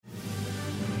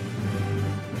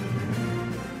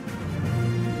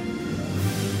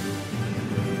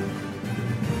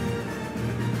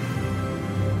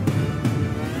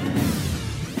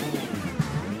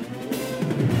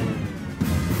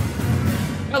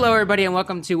Hello, everybody, and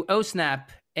welcome to Oh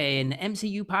Snap, an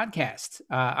MCU podcast.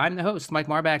 I'm the host, Mike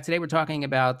Marbach. Today we're talking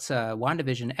about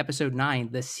WandaVision Episode 9,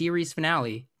 the series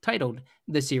finale, titled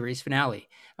The Series Finale.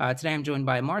 Today I'm joined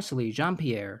by Marcelly,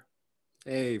 Jean-Pierre.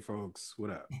 Hey, folks.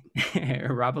 What up?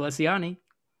 Rob Alessiani.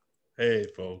 Hey,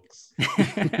 folks.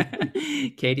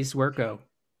 Katie Swerko.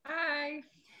 Hi.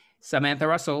 Samantha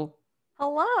Russell.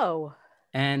 Hello.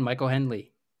 And Michael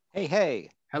Henley.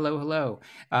 Hey. Hello, hello.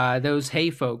 Those hey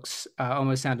folks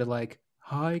almost sounded like,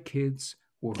 hi kids,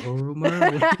 or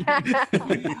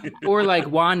or like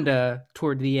Wanda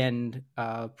toward the end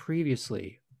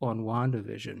previously on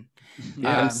WandaVision.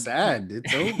 Yeah, I'm sad.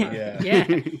 It's over. Yeah,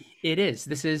 it is.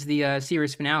 This is the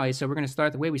series finale, so we're going to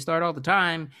start the way we start all the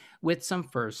time with some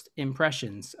first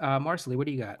impressions. Marcelly, what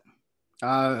do you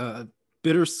got?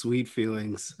 Bittersweet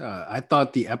feelings. I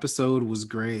thought the episode was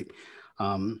great.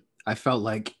 I felt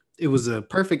like it was a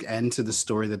perfect end to the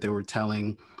story that they were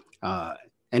telling.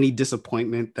 Any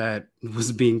disappointment that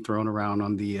was being thrown around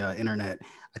on the internet,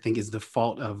 I think, is the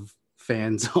fault of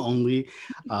fans only.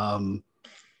 And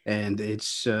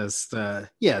it's just,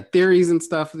 theories and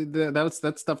stuff.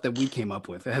 That's stuff that we came up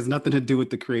with. It has nothing to do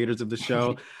with the creators of the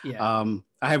show. Yeah.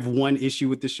 I have one issue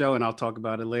with the show, and I'll talk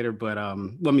about it later. But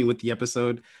with the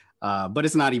episode, but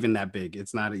it's not even that big.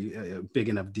 It's not a big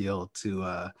enough deal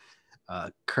to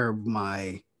curb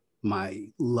my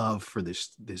love for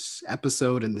this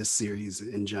episode and this series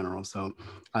in general. So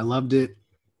I loved it,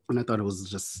 and I thought it was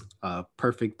just a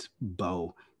perfect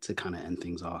bow to kind of end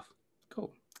things off.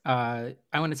 Cool. I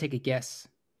want to take a guess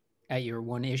at your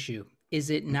one issue. Is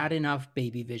it not enough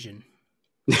baby vision?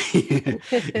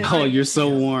 Oh, you're so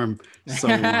warm. So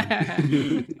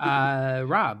warm.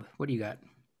 Rob, what do you got?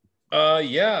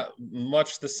 Yeah,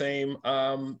 much the same.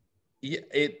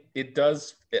 It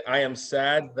does. I am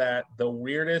sad that the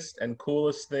weirdest and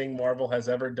coolest thing Marvel has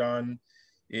ever done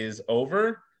is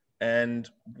over, and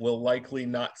we'll likely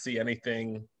not see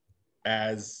anything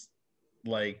as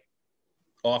like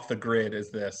off the grid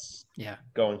as this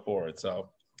going forward. So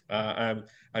I'm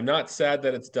not sad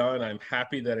that it's done. I'm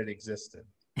happy that it existed.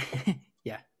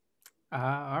 Yeah.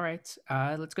 All right.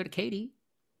 Let's go to Katie.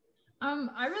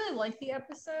 I really like the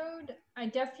episode. I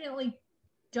definitely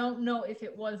don't know if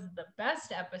it was the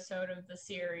best episode of the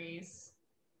series,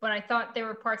 but I thought there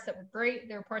were parts that were great,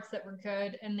 there were parts that were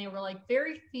good, and they were like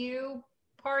very few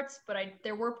parts, but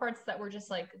there were parts that were just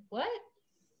like, what?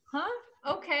 Huh?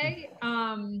 Okay.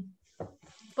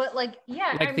 But like,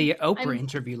 yeah. Like the Oprah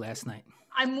interview last night.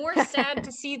 I'm more sad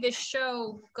to see this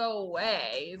show go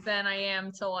away than I am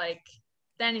to like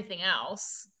anything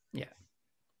else. Yeah.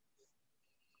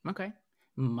 Okay.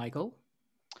 Michael?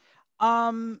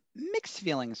 Mixed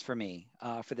feelings for me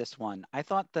for this one. I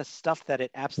thought the stuff that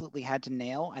it absolutely had to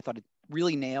nail, I thought it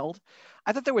really nailed.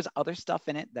 I thought there was other stuff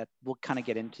in it that we'll kind of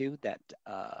get into that,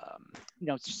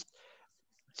 just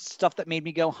stuff that made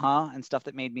me go, huh? And stuff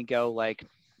that made me go like,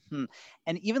 And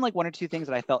even like one or two things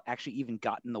that I felt actually even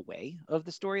got in the way of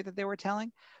the story that they were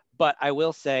telling. But I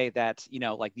will say that,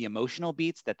 like the emotional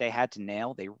beats that they had to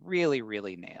nail, they really,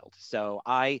 really nailed. So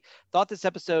I thought this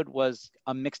episode was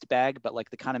a mixed bag, but like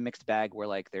the kind of mixed bag where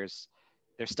like there's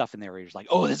stuff in there where you're just like,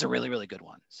 oh, this is a really, really good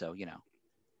one. So,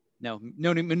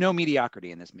 no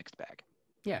mediocrity in this mixed bag.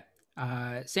 Yeah.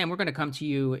 Sam, we're going to come to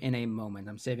you in a moment.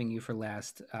 I'm saving you for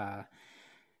last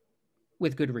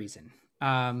with good reason.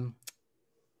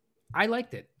 I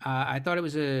liked it. I thought it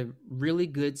was a really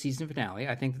good season finale.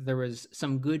 I think that there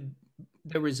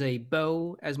was a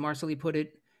bow, as Marcelly put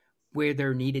it, where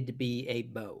there needed to be a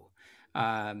bow.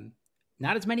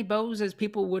 Not as many bows as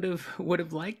people would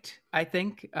have liked. I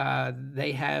think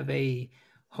they have a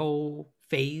whole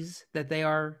phase that they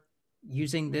are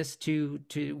using this to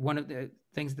one of the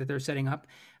things that they're setting up.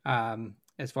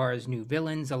 As far as new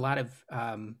villains, a lot of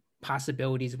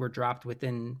possibilities were dropped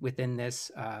within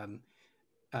this.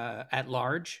 At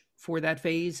large for that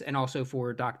phase, and also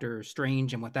for Doctor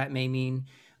Strange and what that may mean.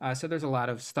 So there's a lot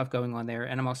of stuff going on there.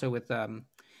 And I'm also with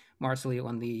Marcelly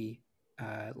on the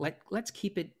let's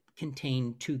keep it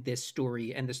contained to this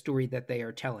story and the story that they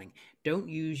are telling. Don't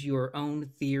use your own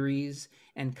theories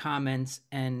and comments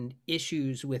and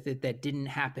issues with it that didn't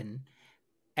happen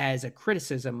as a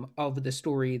criticism of the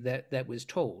story that was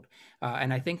told.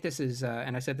 And I think this is,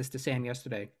 and I said this to Sam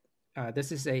yesterday,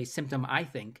 this is a symptom, I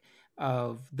think,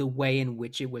 of the way in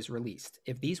which it was released.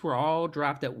 If these were all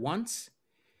dropped at once,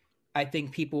 I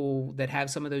think people that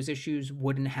have some of those issues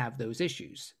wouldn't have those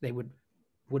issues. They would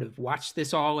have watched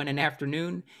this all in an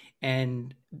afternoon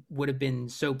and would have been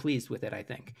so pleased with it, I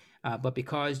think. But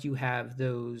because you have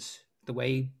those, the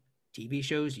way TV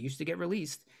shows used to get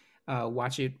released,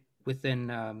 watch it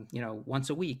within once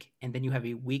a week, and then you have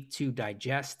a week to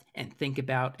digest and think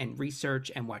about and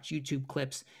research and watch YouTube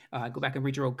clips, go back and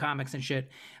read your old comics and shit.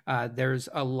 There's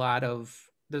a lot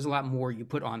more you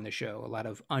put on the show, a lot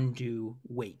of undue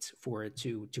weight for it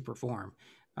to perform.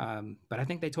 But I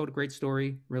think they told a great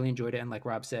story, really enjoyed it, and like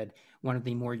Rob said, one of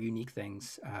the more unique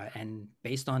things, and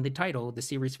based on the title, the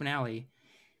series finale,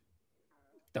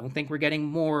 don't think we're getting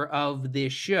more of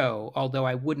this show, although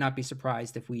I would not be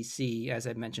surprised if we see, as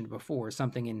I mentioned before,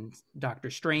 something in Doctor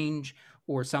Strange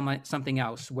or something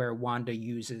else where Wanda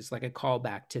uses like a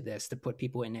callback to this to put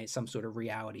people in some sort of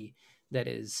reality that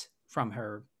is from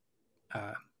her,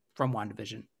 from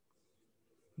WandaVision.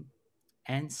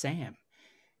 And Sam,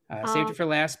 saved it for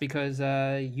last because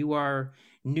you are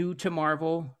new to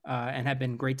Marvel and have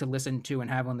been great to listen to and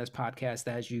have on this podcast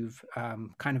as you've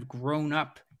kind of grown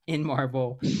up in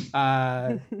Marvel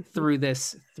through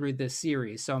this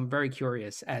series. So I'm very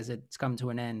curious as it's come to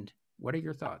an end. What are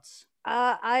your thoughts?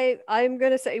 I'm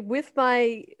gonna say, with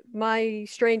my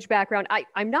strange background,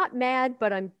 I'm not mad,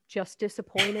 but I'm just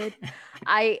disappointed.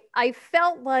 I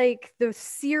felt like the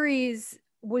series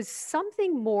was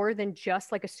something more than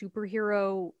just like a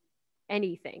superhero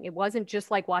anything. It wasn't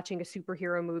just like watching a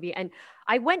superhero movie. And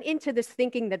I went into this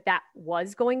thinking that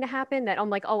was going to happen, that I'm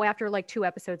like, oh, after like 2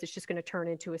 episodes, it's just going to turn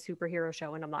into a superhero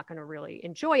show and I'm not going to really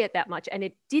enjoy it that much. And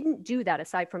it didn't do that,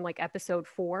 aside from like episode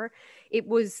 4. It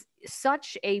was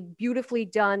such a beautifully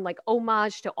done like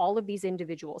homage to all of these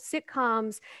individual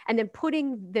sitcoms, and then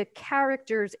putting the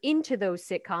characters into those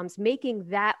sitcoms, making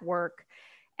that work,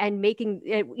 and making,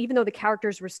 even though the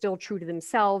characters were still true to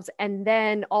themselves, and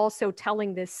then also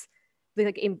telling this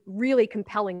like a really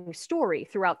compelling story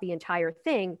throughout the entire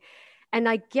thing. And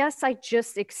I guess I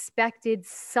just expected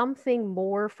something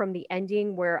more from the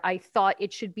ending, where I thought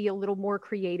it should be a little more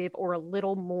creative or a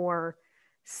little more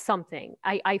something.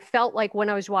 I felt like when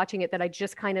I was watching it that I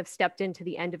just kind of stepped into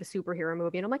the end of a superhero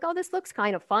movie and I'm like, oh, this looks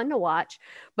kind of fun to watch,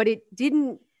 but it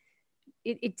didn't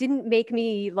make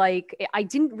me like, I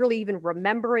didn't really even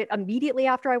remember it immediately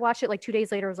after I watched it. Like 2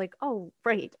 days later, I was like, oh,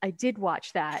 right, I did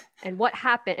watch that. And what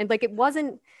happened? And like, it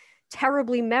wasn't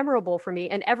terribly memorable for me.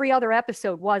 And every other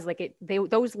episode was like,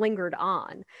 those lingered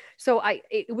on. So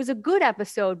it was a good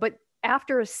episode, but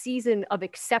after a season of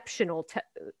exceptional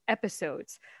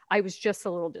episodes, I was just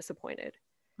a little disappointed.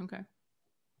 Okay.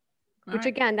 Which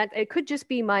again, that it could just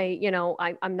be my,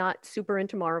 I'm not super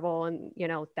into Marvel, and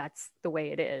that's the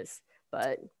way it is.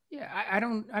 But yeah, I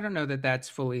don't know that that's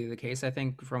fully the case. I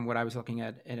think from what I was looking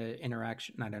at in an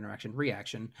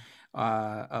reaction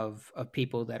of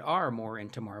people that are more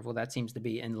into Marvel, that seems to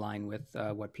be in line with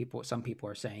what some people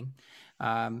are saying.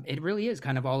 It really is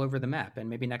kind of all over the map. And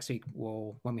maybe next week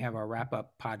when we have our wrap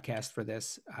up podcast for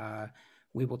this,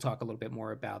 we will talk a little bit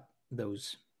more about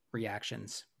those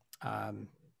reactions.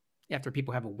 After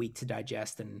people have a week to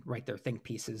digest and write their think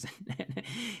pieces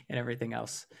and everything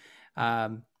else.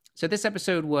 So this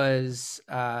episode was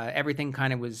everything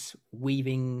kind of was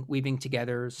weaving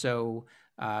together. So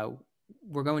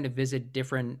we're going to visit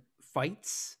different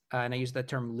fights, and I use that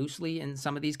term loosely in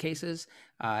some of these cases.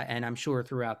 And I'm sure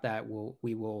throughout that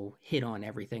we will hit on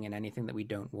everything, and anything that we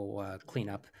don't, we'll clean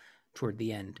up toward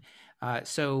the end.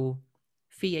 So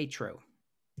Pietro,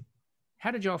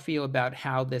 how did y'all feel about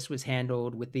how this was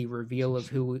handled with the reveal of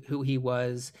who he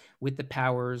was, with the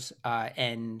powers,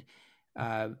 and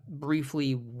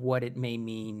briefly what it may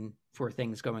mean for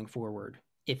things going forward,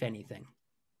 if anything?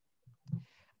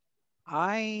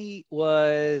 I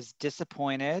was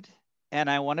disappointed, and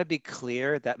I want to be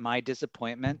clear that my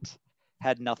disappointment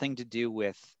had nothing to do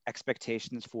with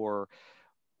expectations for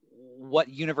what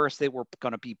universe they were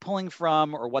going to be pulling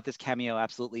from or what this cameo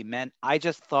absolutely meant. I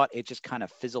just thought it just kind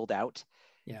of fizzled out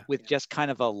with just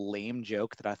kind of a lame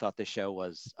joke that I thought the show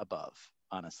was above,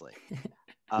 honestly.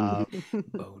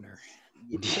 Boner.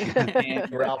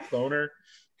 Ralph Boner.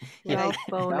 Ralph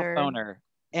Boner.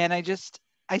 And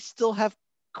I still have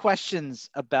questions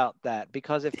about that,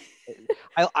 because if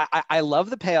I love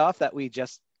the payoff that we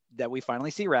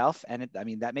finally see Ralph, and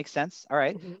that makes sense. All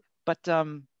right. Mm-hmm.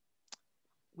 But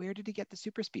where did he get the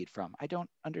super speed from? I don't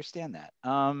understand that.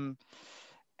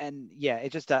 And yeah,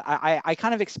 it just I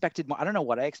kind of expected more. I don't know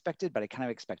what I expected, but I kind of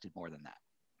expected more than that.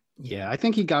 Yeah, I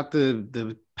think he got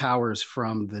the powers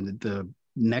from the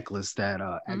necklace that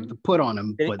put on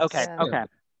him. But okay. All right.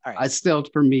 I still,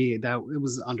 for me, that it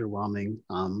was underwhelming.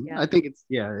 I think it's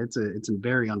a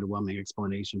very underwhelming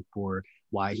explanation for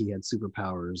why he had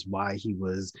superpowers, why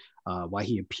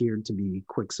he appeared to be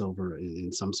Quicksilver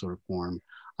in some sort of form,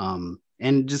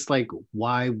 and just like,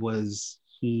 why was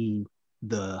he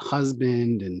the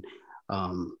husband and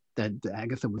that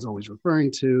Agatha was always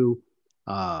referring to,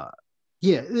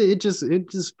 Yeah, it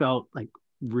just felt like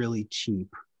really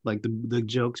cheap. Like the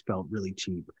jokes felt really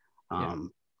cheap. Yeah.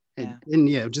 Um, Yeah. and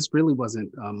yeah, it just really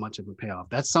wasn't much of a payoff.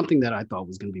 That's something that I thought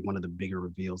was going to be one of the bigger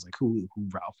reveals, like who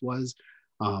Ralph was.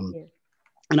 Um, Yeah.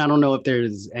 and I don't know if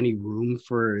there's any room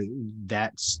for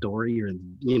that story or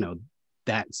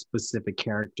that specific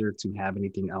character to have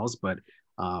anything else, but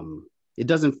it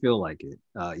doesn't feel like it.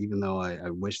 Even though I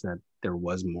wish that there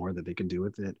was more that they could do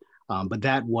with it. But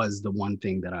that was the one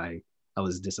thing that I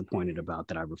was disappointed about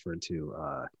that I referred to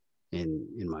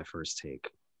in my first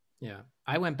take. Yeah,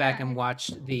 I went back and Alright.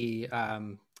 watched the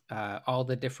all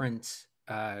the different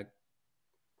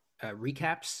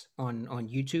recaps on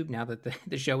YouTube now that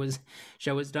the show is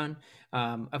done.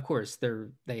 Of course,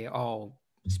 they all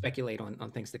speculate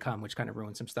on things to come, which kind of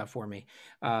ruined some stuff for me.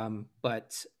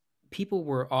 But people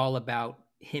were all about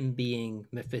him being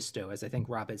Mephisto, as I think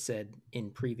Rob had said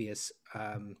in previous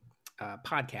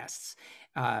podcasts.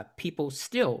 People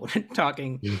still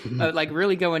talking, like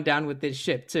really going down with this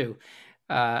ship too,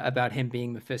 about him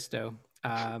being Mephisto.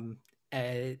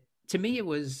 To me, it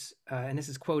was, and this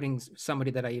is quoting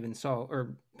somebody that I even saw,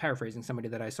 or paraphrasing somebody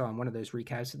that I saw in one of those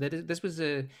recaps, that this was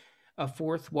a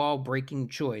fourth wall breaking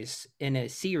choice in a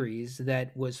series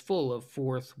that was full of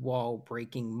fourth wall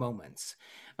breaking moments,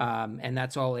 and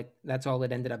that's all it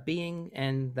ended up being,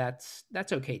 and that's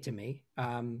okay to me.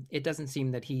 It doesn't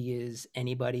seem that he is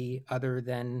anybody other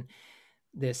than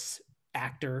this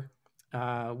actor,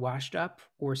 washed up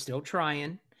or still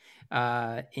trying,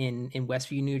 in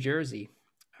Westview, New Jersey,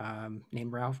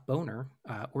 named Ralph Boner,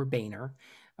 or Boehner,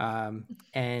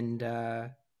 and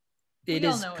it We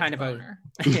all is know kind it's of a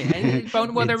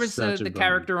Boner. well, there It's was such a the bummer.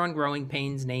 character on Growing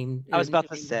Pains named I was about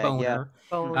to say, yeah. Boner.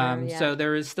 Boner, yeah. So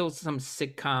there is still some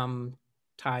sitcom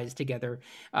ties together,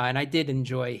 and I did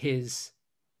enjoy his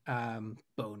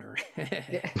boner.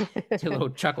 A little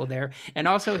chuckle there, and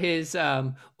also his we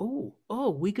Yeah.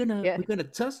 gonna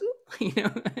tussle, you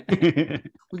know,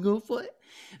 we go for it.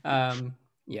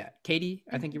 Yeah, Katie,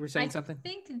 I think you were saying something. I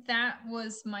think that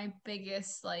was my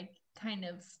biggest like kind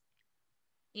of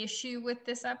issue with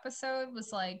this episode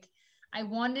was like I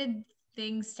wanted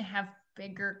things to have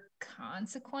bigger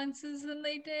consequences than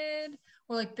they did,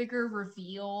 or like bigger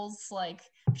reveals, like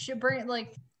should bring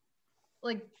like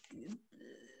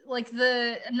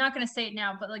the I'm not gonna say it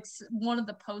now, but like one of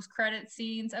the post-credit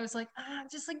scenes, I was like,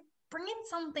 just like bring in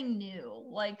something new,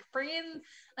 like bring in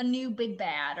a new big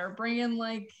bad, or bring in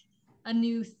like a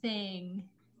new thing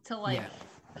to like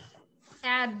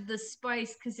add the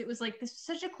spice, because it was like this was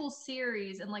such a cool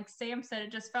series, and like Sam said,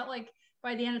 it just felt like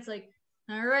by the end it's like,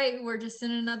 all right, we're just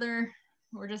in another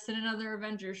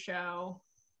Avengers show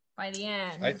by the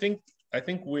end. I think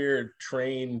we're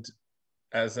trained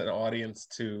as an audience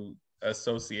to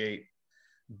associate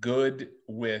good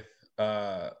with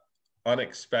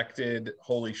unexpected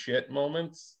holy shit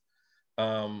moments.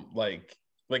 Like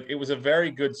it was a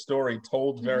very good story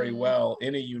told very well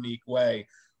in a unique way,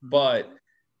 but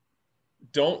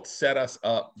don't set us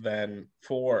up then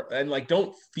for, and like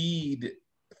don't feed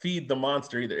the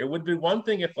monster either. It would be one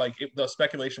thing if like if the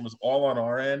speculation was all on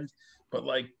our end, but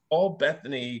like all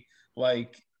Bethany,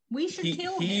 like we should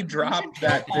kill him. He dropped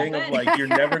that thing of like you're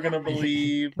never gonna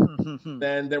believe.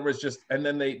 Then there was just, and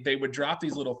then they would drop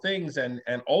these little things, and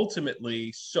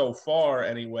ultimately, so far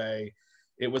anyway,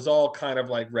 it was all kind of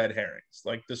like red herrings.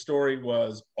 Like the story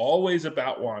was always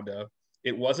about Wanda.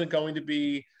 It wasn't going to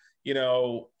be,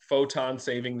 Photon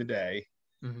saving the day.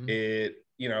 Mm-hmm. It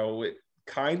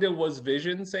kind of was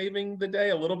Vision saving the day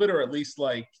a little bit, or at least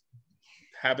like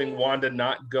having Wanda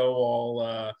not go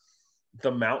all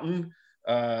the mountain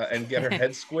and get her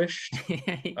head squished.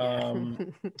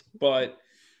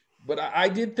 But I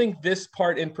did think this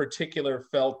part in particular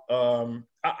felt,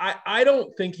 I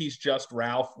don't think he's just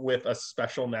Ralph with a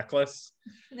special necklace.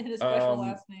 And a special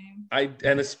last name.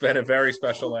 And a very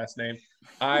special last name.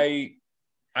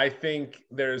 I think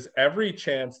there's every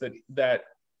chance that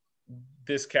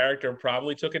this character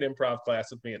probably took an improv class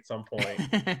with me at some point.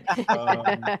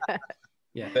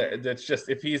 Yeah, that's just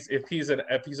if he's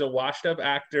a washed up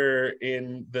actor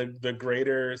in the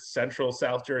greater central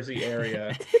South Jersey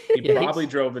area, he probably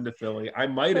drove into Philly. I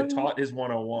might have taught his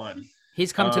 101.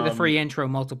 He's come to the free intro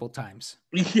multiple times.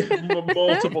 Yeah,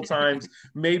 multiple times.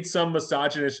 Made some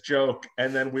misogynist joke,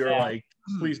 and then we were like,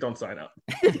 "Please don't sign up."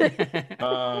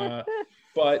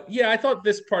 But yeah, I thought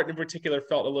this part in particular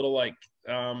felt a little like,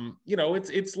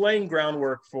 it's laying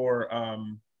groundwork for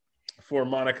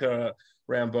Monica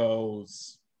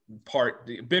Rambeau's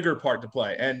bigger part to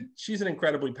play, and she's an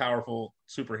incredibly powerful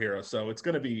superhero. So it's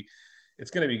gonna be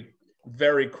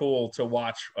very cool to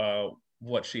watch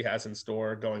what she has in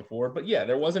store going forward. But yeah,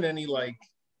 there wasn't any like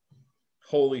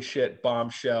holy shit,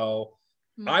 bombshell.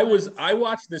 I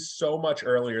watched this so much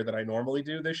earlier than I normally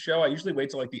do this show. I usually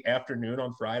wait till like the afternoon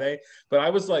on Friday, but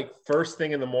I was like first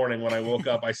thing in the morning when I woke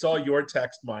up, I saw your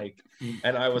text, Mike,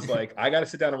 and I was like, I got to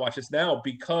sit down and watch this now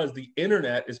because the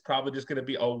internet is probably just going to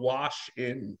be awash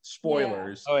in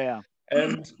spoilers. Oh yeah.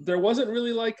 And there wasn't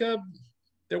really like a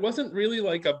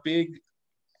big,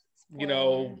 you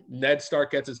know, Ned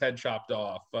Stark gets his head chopped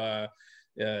off.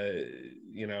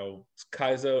 You know,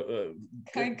 Kaiser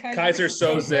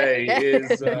Soze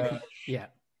is yeah,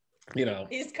 you know,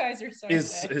 is Kaiser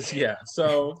Soze is yeah.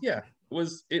 So yeah,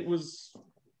 it was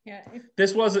yeah.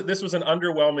 This was an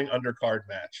underwhelming undercard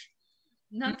match.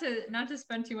 Not to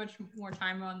spend too much more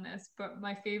time on this, but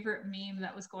my favorite meme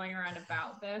that was going around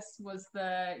about this was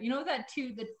the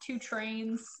two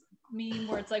trains meme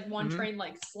where it's like one train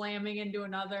like slamming into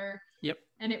another. Yep.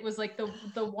 And it was like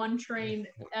the one train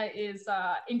is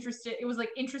interested. It was like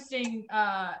interesting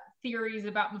theories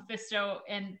about Mephisto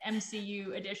and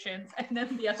MCU editions, and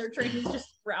then the other train is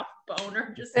just Ralph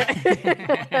Boner, just like,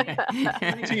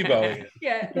 T-Bone.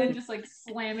 Yeah, and just like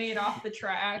slamming it off the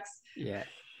tracks. Yeah.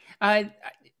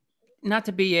 Not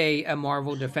to be a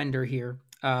Marvel defender here,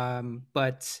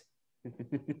 but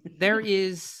there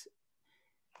is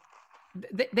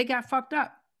they got fucked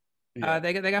up. Yeah.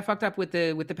 They got fucked up with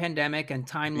the pandemic and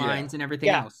timelines and everything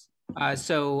else.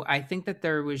 So I think that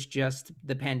there was just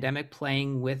the pandemic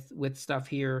playing with stuff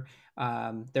here.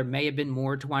 There may have been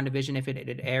more to WandaVision if it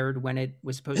had aired when it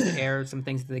was supposed to air, some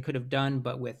things that they could have done,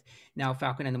 but with now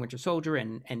Falcon and the Winter Soldier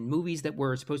and movies that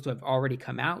were supposed to have already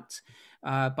come out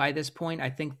by this point, I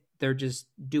think they're just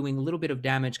doing a little bit of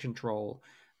damage control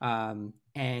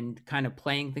and kind of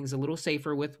playing things a little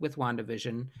safer with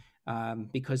WandaVision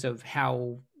because of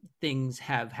how things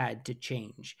have had to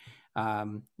change,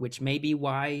 which may be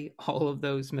why all of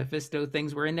those Mephisto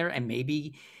things were in there, and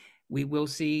maybe we will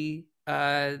see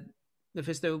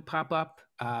Mephisto pop up,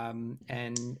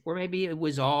 or maybe it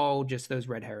was all just those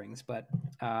red herrings. But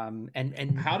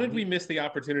and how did we miss the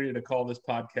opportunity to call this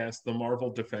podcast the Marvel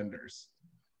Defenders?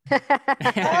 We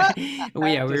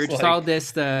were just all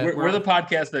this. We're the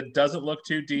podcast that doesn't look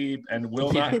too deep and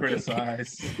will not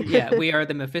criticize. Yeah, we are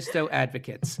the Mephisto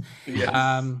advocates.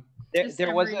 Yes.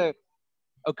 There was a.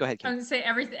 Oh, go ahead, Kim. I was gonna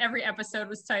say every episode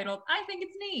was titled "I think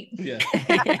it's neat." Yeah.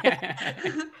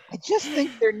 I just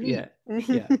think they're neat.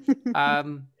 Yeah.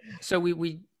 So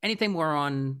we anything more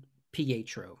on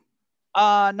Pietro?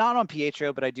 Not on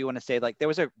Pietro, but I do want to say, like, there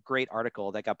was a great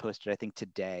article that got posted, I think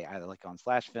today, either like on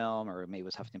Slash Film or maybe it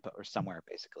was Huffington Post or somewhere,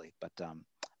 basically. But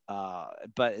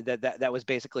that was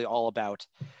basically all about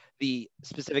the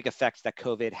specific effects that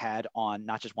COVID had on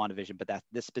not just WandaVision, but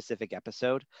this specific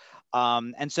episode.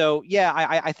 And so, yeah,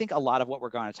 I think a lot of what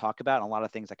we're going to talk about and a lot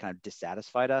of things that kind of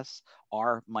dissatisfied us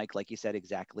are, Mike, like you said,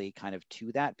 exactly kind of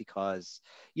to that, because,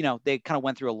 you know, they kind of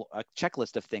went through a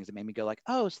checklist of things that made me go like,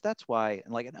 oh, so that's why,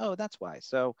 and like, oh, that's why.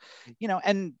 So, you know,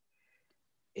 and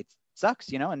it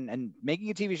sucks, you know, and making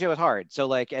a TV show is hard. So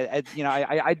like, you know,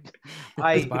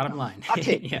 I bottom line. Hot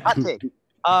take.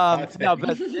 No,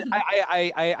 but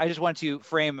I just want to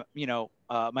frame, you know,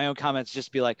 my own comments,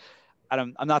 just be like,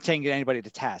 I'm not taking anybody to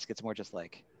task. It's more just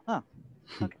like, oh,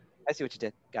 okay, I see what you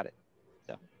did. Got it.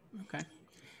 So okay.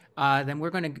 Then we're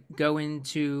going to go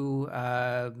into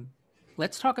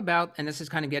let's talk about, and this is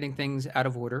kind of getting things out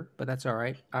of order, but that's all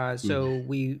right. So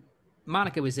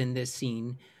Monica was in this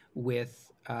scene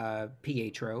with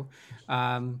Pietro.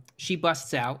 She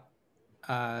busts out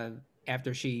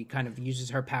after she kind of uses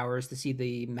her powers to see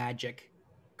the magic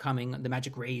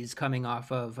rays coming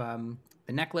off of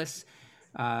the necklace,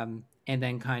 and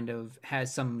then kind of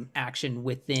has some action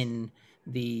within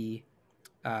the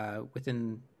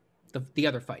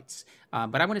other fights.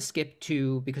 But I want to skip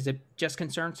to, because it just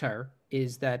concerns her,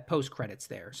 is that post-credits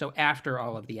there. So after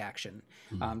all of the action.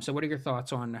 So what are your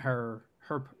thoughts on her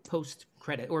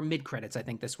post-credit or mid-credits? I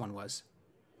think this one was.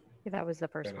 Yeah, that was the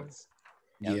first one.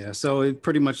 Yeah, so it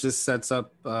pretty much just sets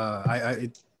up.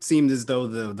 It seemed as though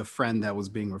the friend that was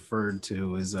being referred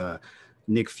to is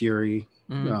Nick Fury,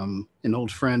 an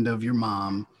old friend of your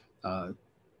mom.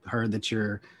 Heard that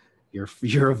you're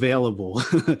available,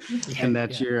 and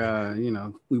that you're you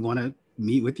know, we want to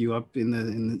meet with you up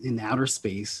in outer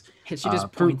space. She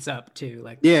just points up too,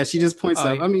 like, yeah, she just points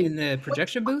up. I mean, in the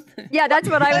projection booth. Yeah, that's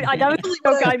what that was the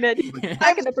joke I meant.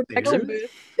 Back in the projection booth.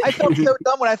 I felt so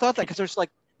dumb when I thought that, because there's like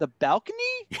the balcony.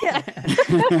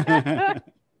 Yeah.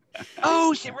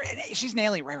 Oh, she's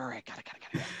nailing. Right. Got it.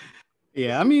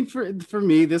 Yeah, I mean, for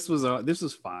me, this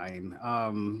was fine.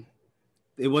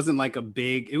 It wasn't like a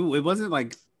big. It wasn't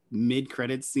like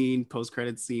mid-credit scene,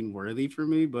 post-credit scene worthy for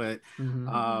me, but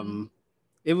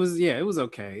it was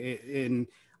okay. And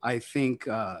I think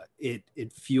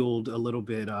it fueled a little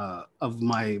bit of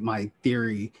my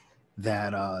theory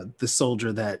that the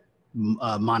soldier that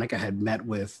Monica had met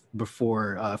with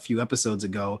before a few episodes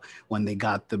ago when they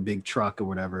got the big truck or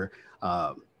whatever,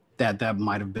 that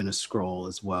might have been a scroll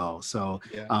as well. So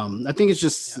Yeah. I think it's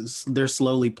just they're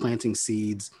slowly planting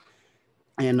seeds.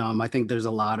 And I think there's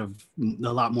a lot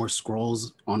more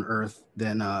scrolls on Earth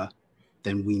than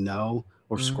we know,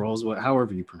 or scrolls,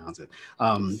 however you pronounce it.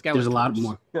 There's a lot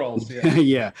more scrolls. Yeah,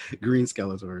 yeah, green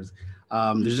Skeletors.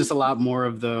 There's just a lot more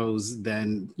of those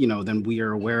than we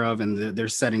are aware of, and they're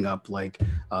setting up like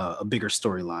a bigger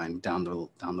storyline down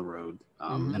the road.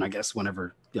 And I guess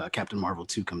whenever Captain Marvel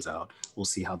 2 comes out, we'll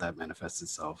see how that manifests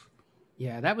itself.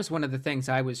 Yeah, that was one of the things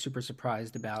I was super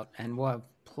surprised about, and we'll have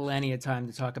plenty of time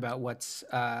to talk about what's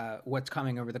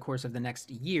coming over the course of the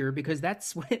next year, because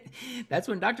that's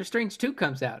when Doctor Strange 2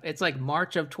 comes out. It's like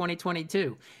March of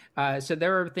 2022. So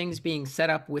there are things being set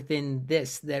up within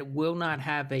this that will not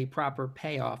have a proper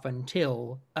payoff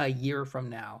until a year from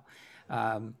now,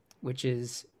 which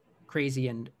is crazy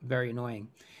and very annoying.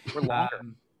 Or longer.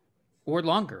 Or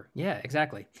longer. Yeah,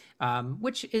 exactly.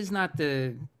 Which is not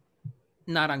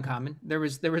uncommon. There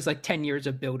was like 10 years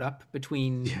of build up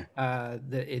between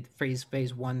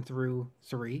phase 1 through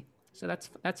 3. So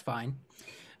that's fine.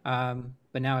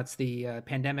 But now it's the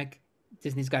pandemic.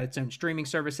 Disney's got its own streaming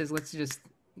services. Let's just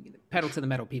pedal to the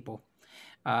metal, people.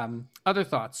 Other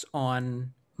thoughts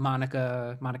on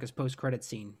Monica's post-credit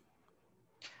scene?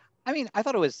 I mean, I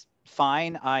thought it was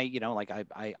fine. I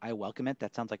welcome it.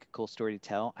 That sounds like a cool story to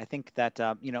tell. I think that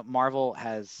Marvel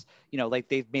has, like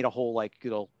they've made a whole like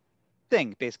little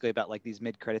thing basically about like these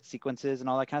mid-credit sequences and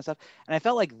all that kind of stuff, and I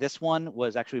felt like this one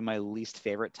was actually my least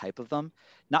favorite type of them,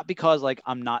 not because like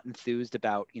I'm not enthused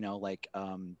about the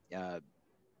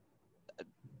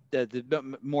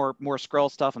more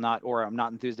Skrull stuff. I'm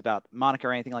not enthused about Monica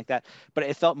or anything like that, but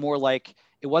it felt more like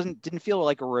didn't feel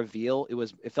like a reveal.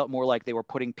 It felt more like they were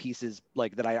putting pieces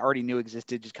like that I already knew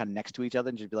existed just kind of next to each other,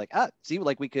 and just be like, see,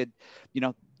 like we could,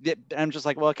 I'm just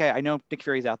like, well, okay, I know Nick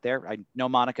Fury's out there. I know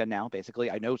Monica now,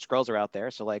 basically. I know Skrulls are out there.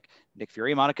 So like Nick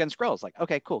Fury, Monica, and Skrulls, like,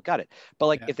 okay, cool, got it. But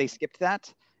like if they skipped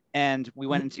that and we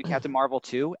went into Captain Marvel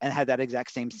 2 and had that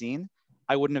exact same scene,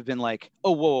 I wouldn't have been like,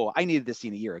 oh, whoa, I needed this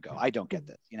scene a year ago. I don't get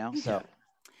this, so.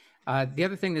 The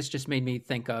other thing this just made me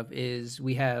think of is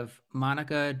we have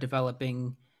Monica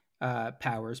developing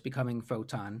powers, becoming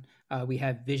Photon. We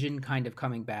have Vision kind of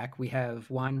coming back. We have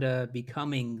Wanda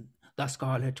becoming the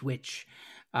Scarlet Witch,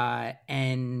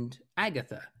 and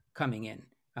Agatha coming in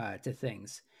to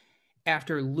things.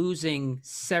 After losing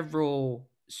several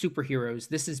superheroes,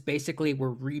 this is basically we're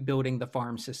rebuilding the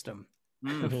farm system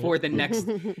for the next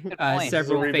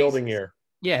several rebuilding phases. Year.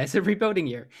 Yeah, it's a rebuilding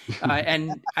year.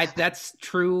 And that's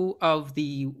true of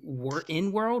the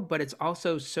in world, but it's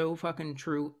also so fucking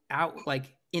true out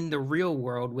like in the real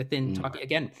world within talking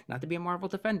again, not to be a Marvel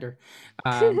defender.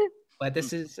 But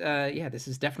this is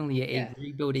definitely a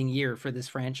rebuilding year for this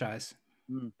franchise.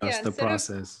 That's the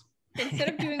process. Instead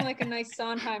of doing like a nice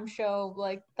Sondheim show,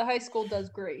 like the high school does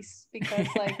Grace, because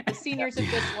like the seniors have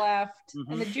just left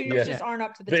and the juniors just aren't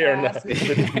up to the task.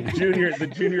 The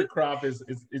junior crop is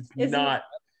not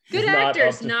good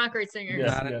actors, not great singers.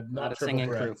 Not a singing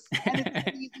crew.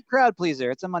 It's a crowd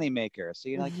pleaser. It's a moneymaker. So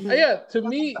you're like,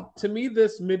 to me,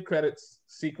 this mid-credits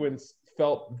sequence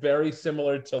felt very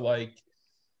similar to like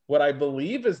what I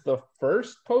believe is the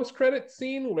first post-credit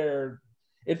scene, where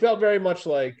it felt very much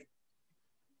like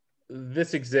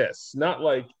this exists, not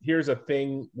like here's a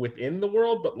thing within the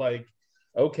world, but like,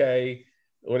 okay,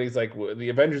 when he's like the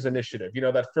Avengers Initiative,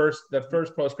 that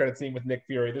first post-credit scene with Nick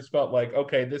Fury, this felt like,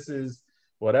 okay, this is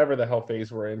whatever the hell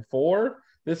phase we're in for.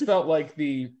 This felt like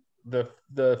the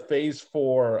phase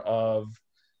 4 of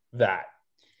that.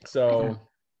 So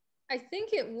I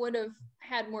think it would have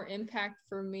had more impact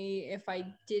for me if I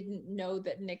didn't know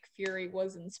that Nick Fury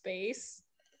was in space.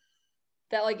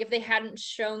 That like if they hadn't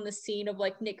shown the scene of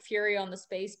like Nick Fury on the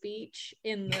space beach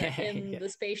in the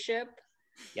spaceship,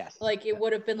 like it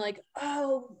would have been like,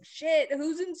 oh shit,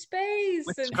 who's in space?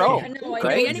 And I know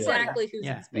exactly who's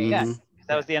in space. Yeah,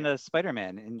 that was the end of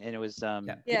Spider-Man, and it was a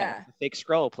fake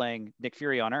Skrull playing Nick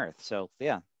Fury on Earth. So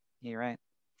yeah, you're right.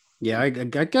 Yeah, I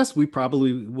guess we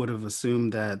probably would have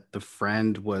assumed that the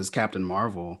friend was Captain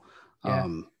Marvel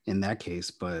in that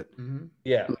case, but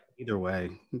either way,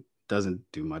 doesn't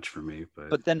do much for me.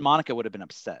 But then Monica would have been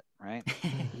upset, right?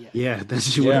 Yeah, then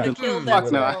she would have been, fuck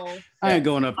no, I ain't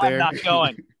going up there. I'm not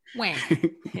going. Yeah,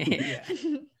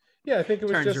 I think it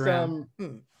was just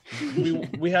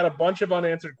we had a bunch of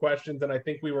unanswered questions, and I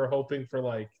think we were hoping for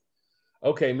like,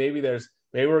 okay, maybe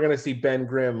we're gonna see Ben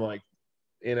Grimm like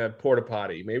in a porta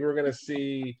potty. Maybe we're gonna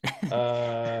see,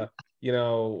 you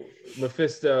know,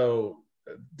 Mephisto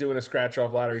doing a scratch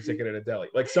off lottery ticket at a deli,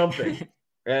 like something.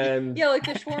 And yeah, like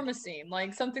the shawarma scene,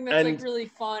 like something that's like really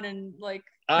fun and like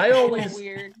I a always little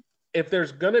weird. If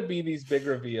there's gonna be these big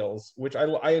reveals, which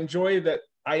I enjoy that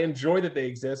they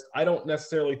exist. I don't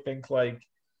necessarily think like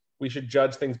we should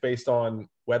judge things based on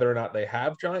whether or not they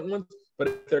have giant ones, but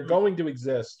if they're going to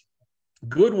exist,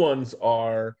 good ones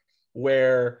are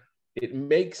where it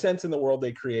makes sense in the world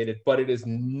they created, but it is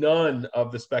none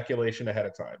of the speculation ahead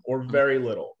of time, or very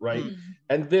little, right?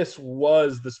 And this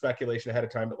was the speculation ahead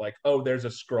of time that like, oh, there's a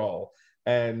Skrull,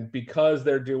 and because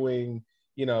they're doing,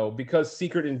 you know, because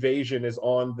Secret Invasion is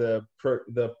on the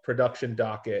production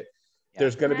docket,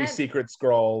 there's going to be secret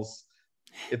Skrulls.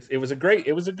 It was a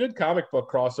good comic book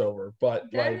crossover,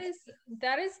 but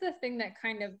that is the thing that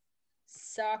kind of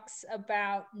sucks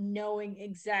about knowing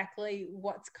exactly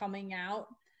what's coming out,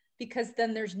 because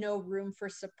then there's no room for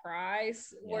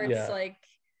surprise, where it's like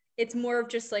it's more of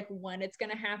just like when it's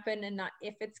going to happen and not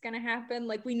if it's going to happen.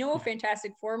 Like we know a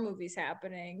Fantastic Four movie's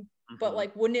happening, but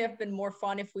like wouldn't it have been more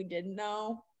fun if we didn't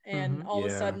know? And all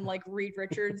of a sudden, like Reed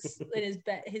Richards in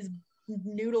his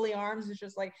noodly arms is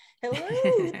just like, hello,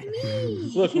 it's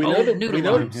me. Look, we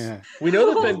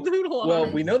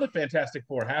know the Fantastic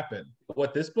Four happened.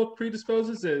 What this book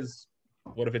predisposes is,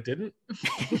 what if it didn't?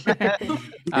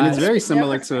 And it's very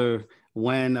similar to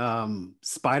when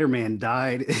Spider-Man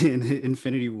died in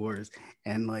Infinity Wars,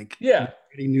 and like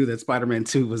he knew that Spider-Man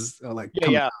 2 was like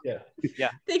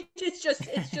It's just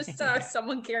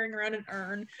someone carrying around an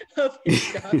urn of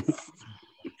his dust.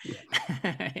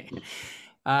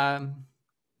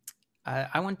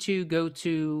 I want to go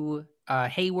to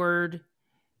Hayward,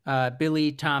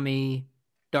 Billy, Tommy,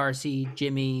 Darcy,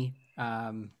 Jimmy.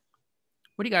 What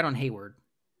do you got on Hayward?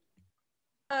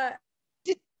 I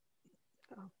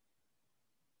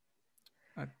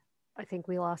think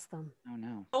we lost them. Oh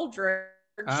no! Aldrich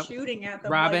shooting at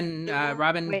them. Robin, like,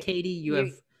 Robin, Katie, you have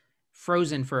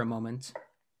frozen for a moment.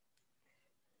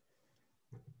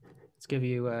 Let's give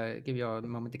you a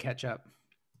moment to catch up.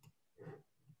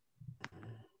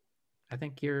 I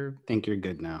think you're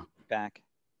good now. Back.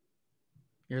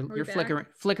 You're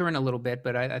flickering a little bit,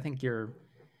 but I think you're.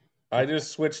 I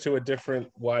just switched to a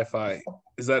different Wi-Fi.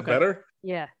 Is that better?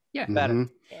 Yeah. Yeah. Better.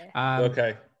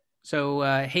 Okay. So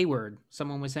Hayward,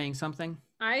 someone was saying something.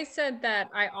 I said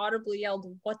that I audibly yelled,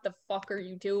 "What the fuck are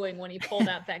you doing?" when he pulled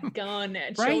out that gun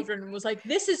at children and was like,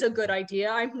 "This is a good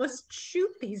idea. I must shoot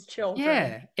these children."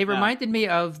 Yeah, it reminded me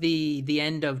of the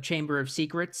end of Chamber of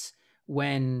Secrets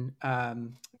when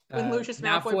Lucius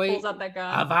Malfoy pulls out that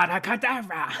gun. Avada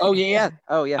Kedavra. Oh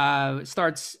yeah.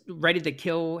 Starts ready to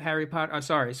kill Harry Potter. Oh,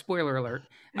 sorry, spoiler alert.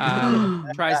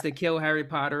 Tries to kill Harry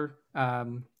Potter.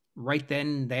 Right then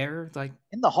and there, like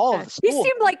in the hall of the school. He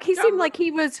seemed like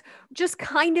he was just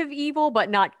kind of evil, but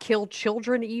not kill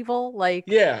children evil. Like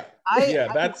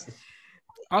that's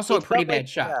also a pretty bad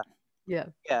shot. Yeah.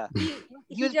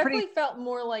 He definitely felt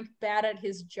more like bad at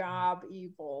his job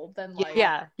evil than like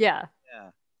yeah.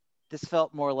 This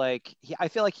felt more like I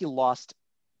feel like he lost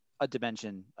a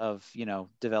dimension of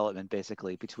development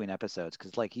basically between episodes,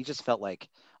 because like he just felt like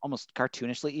almost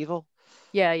cartoonishly evil.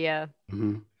 Yeah.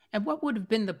 Mm-hmm. And what would have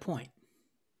been the point?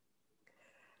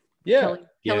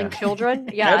 Killing children.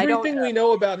 Yeah. Everything we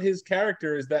know about his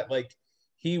character is that like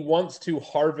he wants to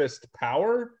harvest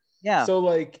power. Yeah. So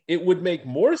like it would make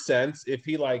more sense if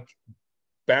he like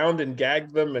bound and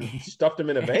gagged them and stuffed them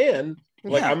in a van.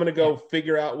 Like I'm gonna go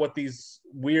figure out what these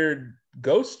weird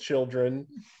ghost children,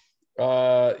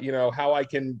 how I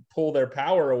can pull their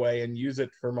power away and use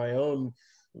it for my own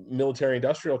military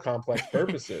industrial complex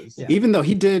purposes. Even though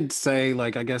he did say,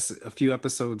 like, I guess a few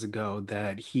episodes ago,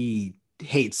 that he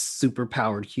hates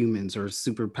superpowered humans or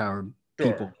superpowered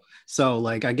people. So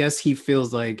like I guess he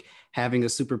feels like having a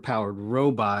superpowered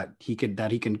robot he can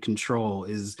control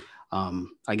is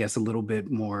I guess a little bit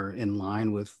more in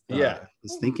line with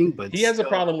his thinking, but he has a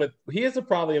problem with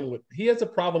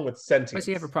sentience. What does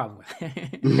he have a problem with?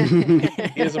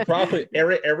 He has a problem.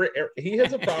 He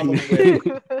has a problem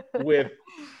with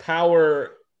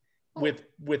power, with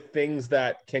things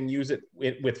that can use it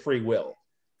with free will.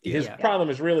 His problem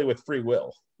is really with free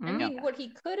will. I mean, what he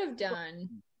could have done,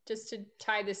 just to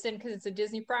tie this in, because it's a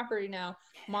Disney property now,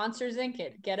 Monsters Inc.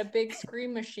 Get a big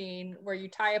scream machine where you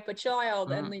tie up a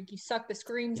child and like you suck the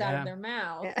screams out of their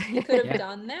mouth. You could have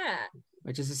done that.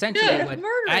 Which is essentially what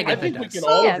I think we can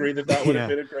all agree that would have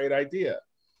been a great idea.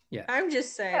 Yeah. I'm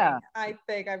just saying, I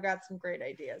think I've got some great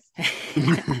ideas.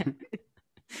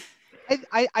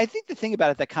 I think the thing about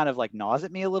it that kind of like gnaws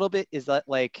at me a little bit is that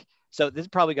like, so this is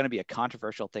probably going to be a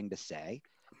controversial thing to say,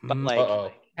 But Mm. like,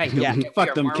 Uh-oh. Hey, Yeah.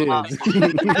 Fuck them Worm kids.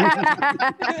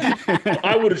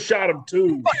 I would have shot him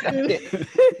too.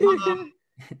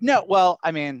 no, well,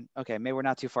 I mean, okay, maybe we're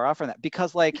not too far off from that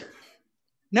because like,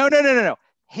 no.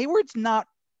 Hayward's not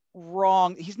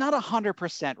wrong. He's not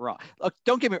 100% wrong. Look,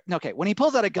 don't get me. Okay, when he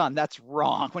pulls out a gun, that's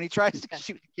wrong. When he tries to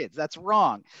shoot kids, that's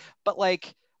wrong. But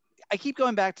like, I keep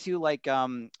going back to like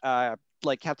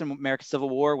Captain America Civil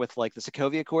War with like the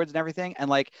Sokovia Accords and everything. And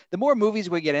like the more movies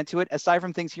we get into it, aside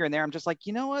from things here and there, I'm just like,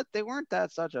 you know what? They weren't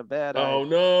that such a bad Oh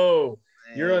idea. No.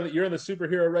 You're on the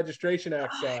Superhero Registration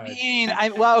Act side. I mean,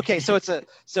 well, okay, so it's a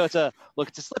look,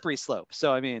 it's a slippery slope.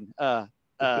 So I mean, sorry,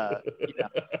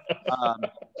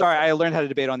 I learned how to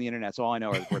debate on the internet, so all I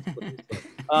know are the words slippery slope.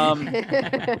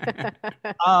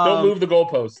 Don't move the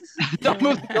goalposts. Don't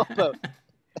move the goalposts.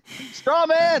 Straw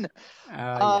man.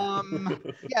 Yeah.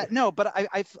 No, but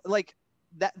I like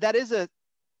that is a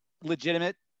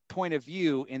legitimate point of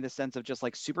view in the sense of just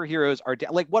like superheroes are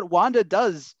like what Wanda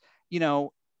does,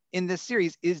 in this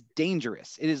series is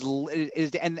dangerous. It is,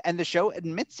 and the show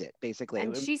admits it basically.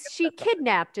 And she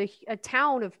kidnapped a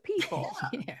town of people.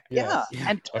 Yeah.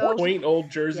 And a quaint old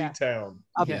Jersey town.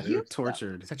 Yeah, they were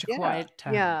tortured. Such a quiet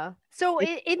town. Yeah. So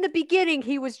in the beginning,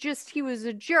 he was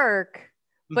a jerk,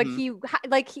 but you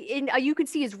can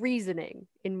see his reasoning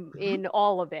in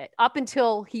all of it up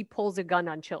until he pulls a gun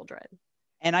on children.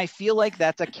 And I feel like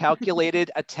that's a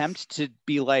calculated attempt to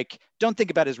be like, don't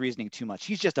think about his reasoning too much.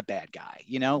 He's just a bad guy,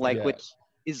 which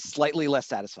is slightly less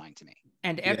satisfying to me.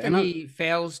 And after he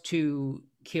fails to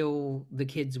kill the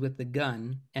kids with the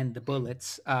gun and the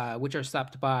bullets, which are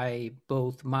stopped by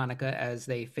both Monica as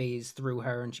they phase through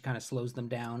her and she kind of slows them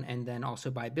down, and then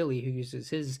also by Billy, who uses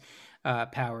his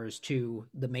powers to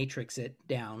the Matrix it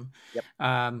down. Yep.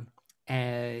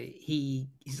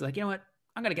 He's like, you know what?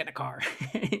 I'm going to get in a car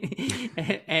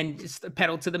and just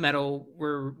pedal to the metal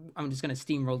where I'm just going to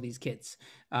steamroll these kids,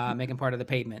 make them part of the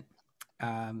pavement.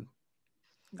 I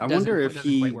wonder if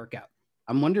quite work out.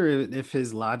 I'm wondering if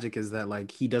his logic is that like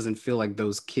he doesn't feel like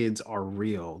those kids are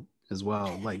real as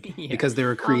well, like because they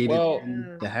were created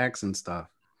in the hacks and stuff.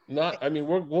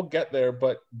 We'll get there,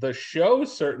 but the show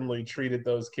certainly treated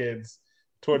those kids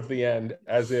towards the end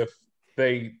as if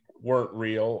they weren't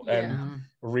real and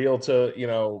real to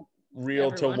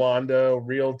real everyone. To Wanda,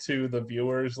 real to the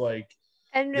viewers. Like,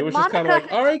 and it was Monica just kind of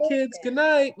like, all right, kids, good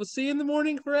night. We'll see you in the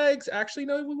morning for eggs. Actually,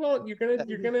 no, we won't. You're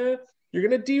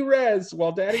gonna de-res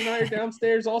while Daddy and I are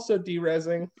downstairs also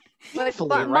de-resing. But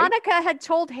Monica had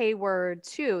told Hayward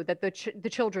too that the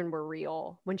children were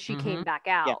real when she came back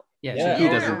out. Yeah. He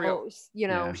doesn't real.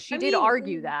 She did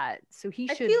argue that, so he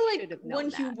should. I feel like when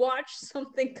you watch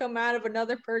something come out of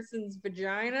another person's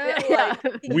vagina,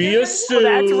 we assume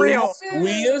that's real.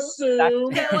 We assume.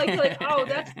 Like, oh,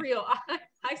 that's real.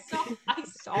 I saw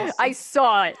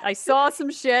it. I saw some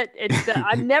shit.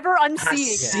 I'm never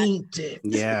unseeing it.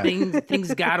 Yeah.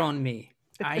 Things got on me.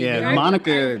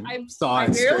 Monica saw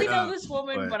it. I barely know this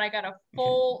woman, but I got a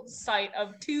full sight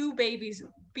of two babies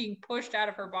being pushed out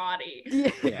of her body.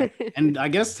 Yeah. And I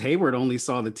guess Hayward only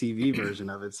saw the TV version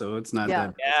of it, so it's not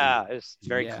that. Yeah, it's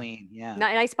very clean. Yeah.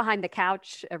 Nice behind the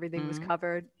couch. Everything was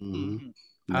covered. Mm-hmm.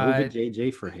 No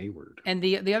JJ for Hayward. And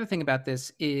the other thing about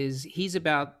this is he's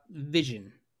about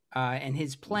Vision. And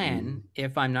his plan,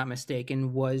 if I'm not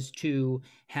mistaken, was to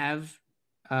have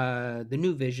the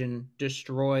new Vision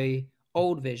destroy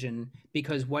old Vision,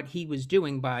 because what he was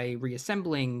doing by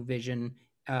reassembling Vision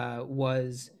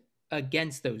was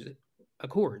against those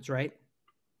accords, right?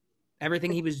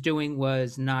 Everything he was doing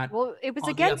was not it was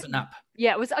on against the up and up.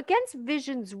 Yeah, it was against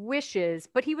Vision's wishes,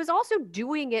 but he was also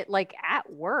doing it like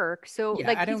at work. So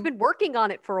he's been working on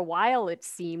it for a while, it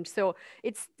seemed. So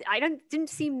didn't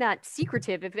seem that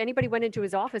secretive. If anybody went into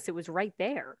his office, it was right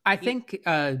there. I think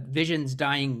Vision's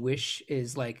dying wish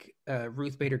is like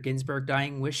Ruth Bader Ginsburg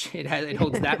dying wish. It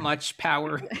holds that much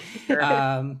power.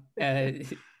 They're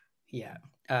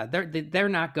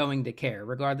not going to care,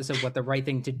 regardless of what the right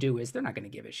thing to do is. They're not going to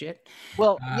give a shit.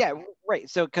 Well, right.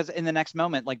 So, because in the next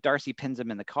moment, like Darcy pins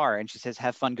him in the car, and she says,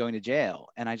 "Have fun going to jail."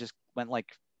 And I just went like,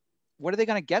 "What are they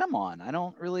going to get him on?" I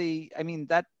don't really. I mean,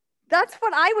 that's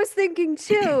what I was thinking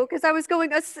too, because I was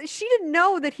going, she didn't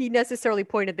know that he necessarily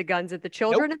pointed the guns at the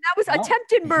children, and that was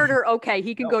attempted murder. Okay,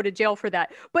 he can go to jail for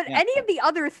that. But any of the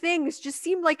other things just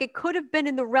seemed like it could have been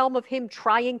in the realm of him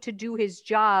trying to do his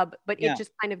job, but it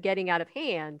just kind of getting out of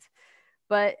hand.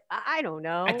 But I don't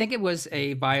know. I think it was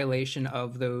a violation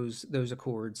of those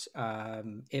accords,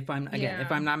 if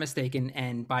I'm not mistaken.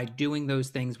 And by doing those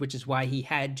things, which is why he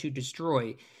had to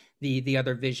destroy the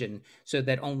other Vision, so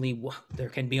that there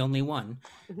can be only one,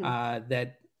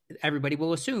 that everybody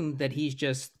will assume that he's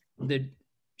just the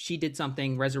she did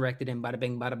something, resurrected him, bada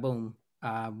bing, bada boom.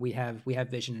 We have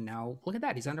Vision, and now look at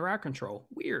that, he's under our control.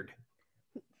 Weird.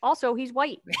 Also, he's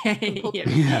white.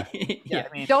 Yeah. I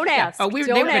mean, Don't ask. Oh, they Don't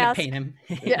were going to ask. paint him.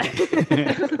 Yeah.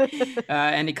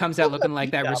 And he comes out looking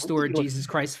like that Yeah, restored we- Jesus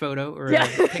Christ photo or Yeah.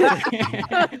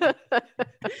 picture.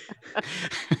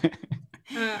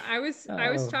 I was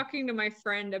Oh. talking to my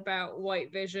friend about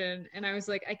White Vision, and I was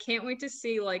like, I can't wait to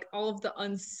see like all of the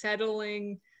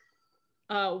unsettling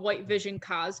White Vision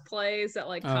cosplays at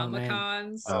like Oh, Comic man.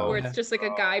 Cons, Oh, where yeah. it's just like a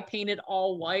guy painted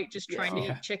all white, just trying to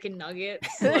Yeah. eat chicken nuggets,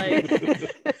 like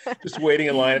Just waiting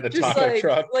in line at the just taco like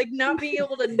truck. like not being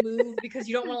able to move because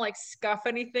you don't want to like scuff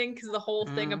anything because the whole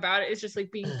thing Mhm. about it is just like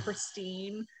being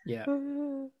pristine. Yeah.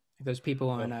 Those people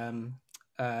on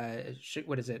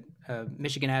what is it?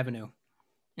 Michigan Avenue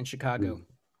in Chicago.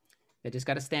 They just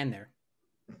got to stand there.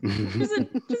 Just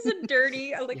a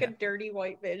dirty, like Yeah. a dirty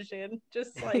White Vision,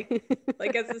 just like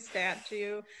as a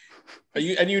statue.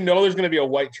 And you know there's going to be a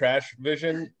white trash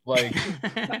Vision, like,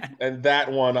 and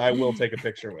that one I will take a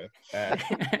picture with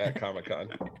at Comic-Con.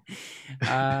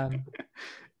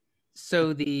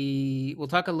 So we'll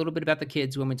talk a little bit about the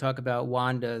kids when we talk about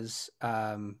Wanda's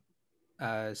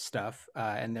stuff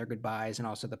and their goodbyes, and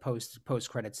also the post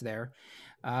credits there.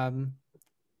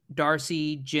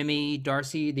 Darcy, Jimmy,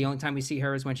 Darcy. The only time we see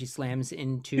her is when she slams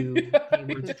into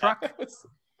Hayward's truck.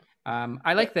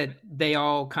 I like that they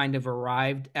all kind of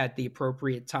arrived at the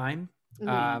appropriate time.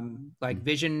 Like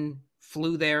Vision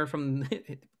flew there from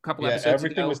a couple Yeah, episodes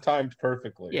everything ago. was timed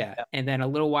perfectly. Yeah, and then a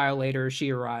little while later, she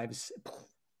arrives,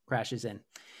 crashes in.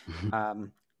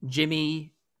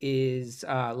 Jimmy is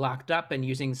locked up and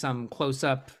using some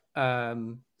close-up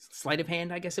sleight of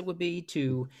hand, I guess it would be,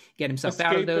 to get himself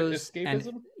out of those. Escapism?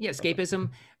 And, yeah,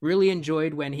 escapism. Really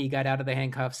enjoyed when he got out of the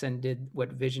handcuffs and did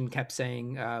what Vision kept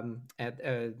saying at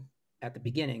the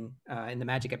beginning in the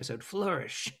Magic episode,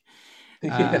 flourish.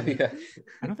 Yeah.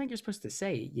 I don't think you're supposed to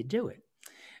say it. You do it.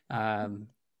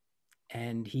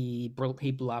 And he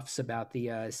bluffs about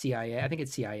the CIA. I think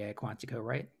it's CIA at Quantico,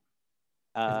 right?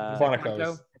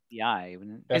 Quantico's. FBI.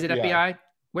 Wouldn't Is it FBI?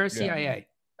 Where's Yeah. CIA?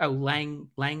 Oh,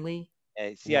 Langley.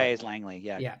 it? CIA is Langley.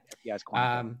 Yeah. Yeah. FBI is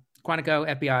Quantico. Quantico,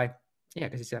 FBI. Yeah,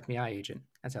 because he's an FBI agent.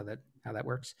 That's how that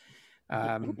works.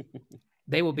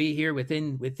 They will be here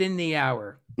within the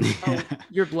hour. Oh,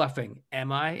 you're bluffing,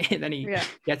 am I? And then he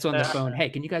gets on the phone. Hey,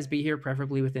 can you guys be here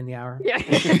preferably within the hour?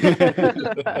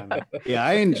 Yeah. Yeah,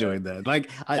 I enjoyed that. Like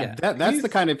Yeah. that's the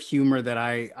kind of humor that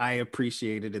I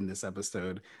appreciated in this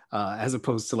episode, as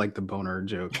opposed to like the boner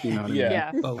joke. You know what I mean?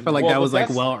 Yeah. Oh, I feel like Well, that was the like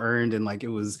best- well earned, and like it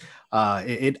was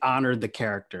it honored the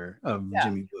character of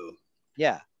Jimmy Woo.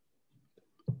 Yeah.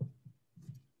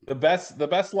 The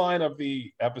best line of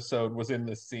the episode was in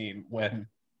this scene when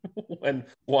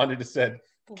Wanda just said,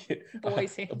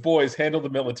 boys handle the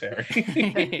military.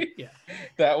 yeah.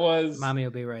 That was Mommy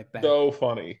will be right back. so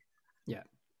funny.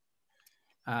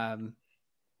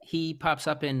 He pops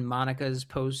up in Monica's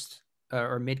post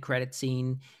or mid-credit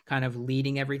scene, kind of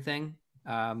leading everything.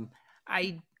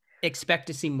 I expect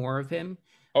to see more of him.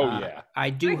 Oh yeah. I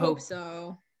do I hope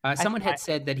so. Someone had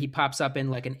said that he pops up in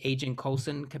like an Agent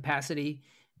Coulson capacity,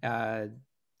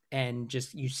 and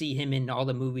just you see him in all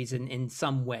the movies in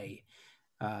some way.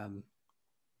 And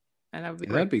that would be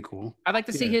great. That'd be cool. I'd like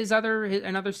to see Yeah.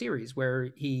 another series where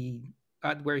he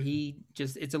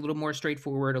just, it's a little more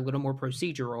straightforward, a little more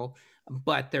procedural,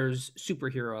 but there's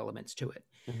superhero elements to it.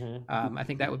 Mhm. I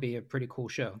think that would be a pretty cool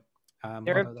show.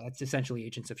 There- Although that's essentially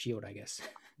Agents of S.H.I.E.L.D., I guess.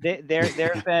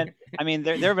 There have been, I mean,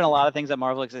 there have been a lot of things that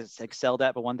Marvel has excelled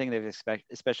at, but one thing they've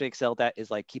especially excelled at is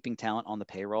like keeping talent on the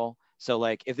payroll. So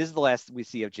like, if this is the last we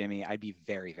see of Jimmy, I'd be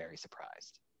very, very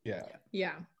surprised. Yeah.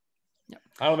 Yeah.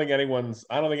 I don't think anyone's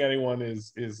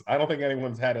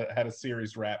had a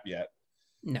series wrap yet.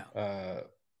 No.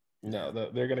 No,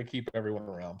 they're gonna keep everyone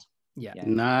around. Yeah.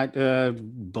 Not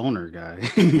boner guy.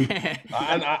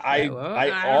 And I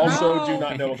I also don't do know.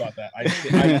 not know about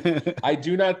that. I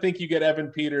do not think you get Evan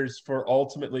Peters for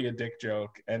ultimately a dick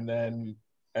joke, and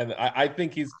I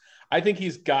think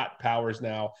he's got powers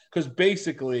now, because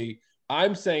basically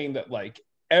I'm saying that like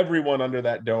everyone under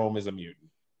that dome is a mutant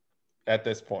at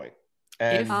this point.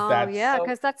 And that's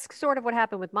because that's sort of what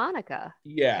happened with Monica.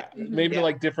 yeah, maybe Yeah. to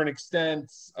like different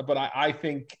extents, but I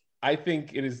think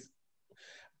it is.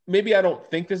 Maybe I don't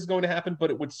think this is going to happen, but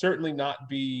it would certainly not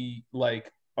be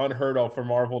like unheard of for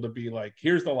Marvel to be like,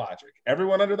 here's the logic.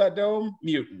 Everyone under that dome,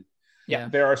 mutant. Yeah.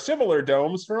 There are similar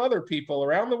domes for other people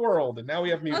around the world, and now we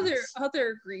have mutants.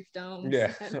 Other grief domes.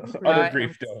 Yeah, And- other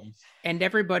grief domes. And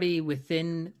everybody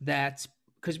within that,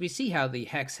 because we see how the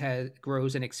hex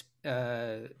grows and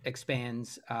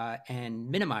expands and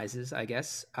minimizes, I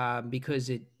guess, because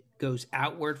it goes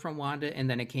outward from Wanda and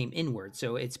then it came inward.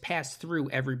 So it's passed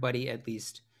through everybody at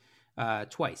least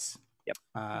twice. Yep.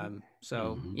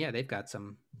 So yeah, they've got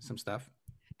some stuff.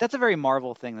 That's a very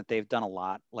Marvel thing that they've done a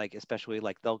lot. Like especially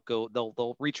like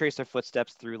they'll retrace their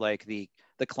footsteps through like the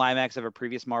climax of a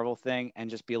previous Marvel thing and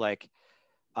just be like,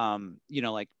 you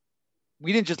know, like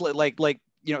we didn't just like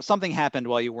you know, something happened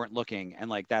while you weren't looking, and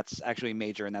like that's actually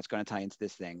major, and that's going to tie into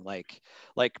this thing. Like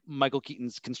Michael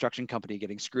Keaton's construction company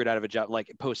getting screwed out of a job,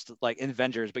 like post like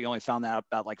Avengers, but you only found that out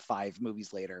about like 5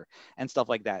 movies later and stuff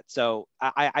like that. So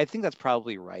I think that's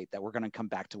probably right, that we're going to come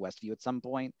back to Westview at some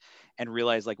point and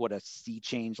realize like what a sea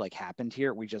change like happened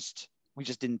here. We just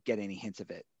didn't get any hints of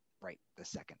it right this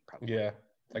second, probably. Yeah,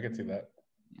 I can see that.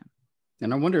 Yeah.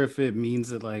 And I wonder if it means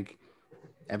that like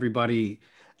everybody,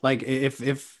 like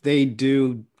if they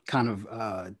do kind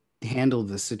of handle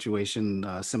the situation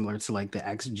similar to like the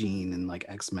X gene and like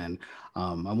X-Men,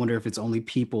 I wonder if it's only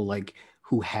people like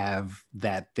who have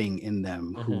that thing in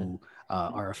them who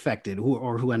are affected,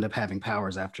 who end up having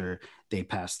powers after they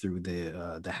pass through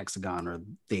the hexagon, or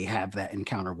they have that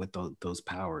encounter with those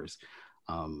powers.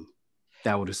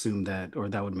 That would assume that, or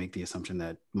that would make the assumption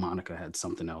that Monica had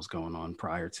something else going on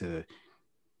prior to,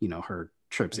 you know, her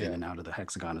trips in and out of the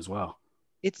hexagon as well.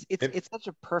 It's such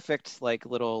a perfect like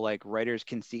little like writer's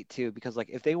conceit too, because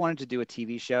like if they wanted to do a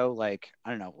TV show, like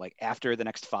I don't know, like after the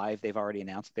next 5 they've already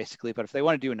announced basically, but if they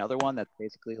want to do another one that's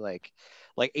basically like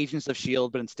Agents of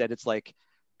S.H.I.E.L.D., but instead it's like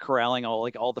corralling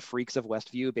all the freaks of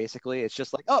Westview, basically it's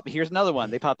just like, oh, here's another one,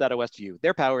 they popped out of Westview,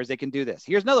 their powers, they can do this,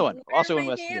 here's another one also in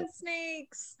Westview.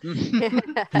 Snakes.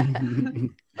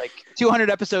 Like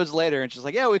 200 episodes later, and she's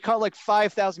like, yeah, we caught like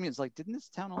 5,000 mutants. Like, didn't this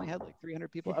town only have like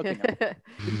 300 people? Okay, no.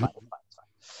 It's fine.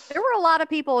 There were a lot of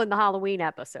people in the Halloween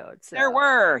episodes. So. There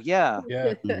were, yeah.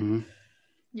 Yeah.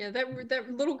 Yeah,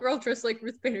 that little girl dressed like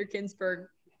Ruth Bader Ginsburg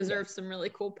deserves some really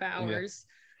cool powers.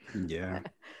 Yeah.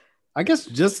 I guess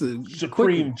just a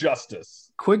Supreme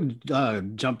justice. Quick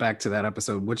jump back to that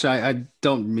episode, which I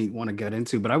don't want to get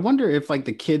into, but I wonder if like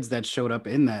the kids that showed up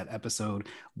in that episode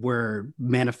were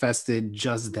manifested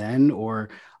just then, or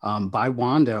by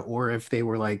Wanda, or if they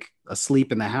were like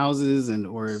asleep in the houses, and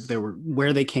or if they were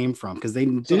where they came from, because they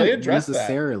didn't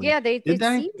necessarily. Yeah, it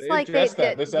seems like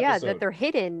that they're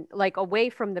hidden like away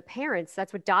from the parents.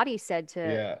 That's what Dottie said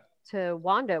to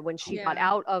Wanda when she got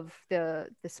out of the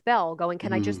spell, going,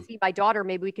 can I just see my daughter?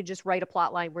 Maybe we could just write a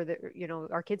plot line where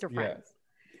our kids are friends.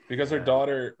 Because her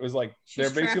daughter was like, they're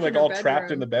basically like all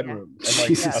trapped in the bedroom. And like,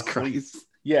 Jesus Christ.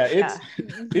 Yeah,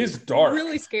 it's dark.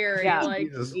 Really scary. Yeah.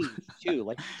 Like too,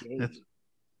 like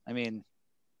I mean,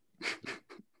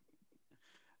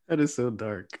 that is so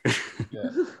dark. Yeah.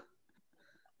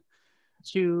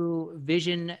 To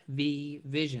Vision v.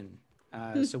 Vision.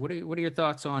 So what are your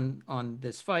thoughts on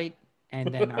this fight,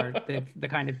 and then the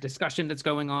kind of discussion that's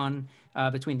going on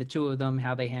between the two of them,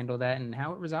 how they handle that and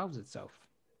how it resolves itself?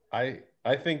 I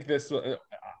think this,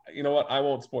 you know what? I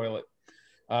won't spoil it.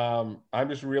 I'm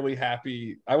just really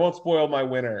happy. I won't spoil my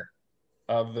winner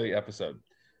of the episode.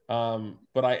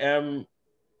 But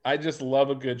I just love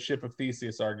a good Ship of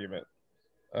Theseus argument.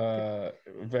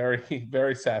 Very,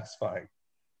 very satisfying.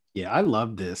 Yeah, I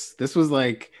love this. This was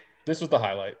the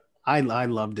highlight. I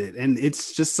loved it, and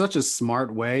it's just such a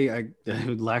smart way.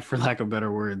 For lack of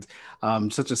better words,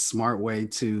 such a smart way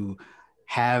to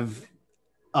have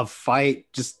a fight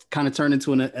just kind of turn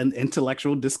into an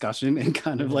intellectual discussion, and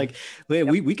kind of like, hey,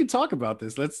 we can talk about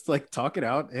this. Let's like talk it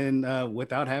out, and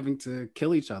without having to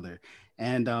kill each other.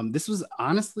 And this was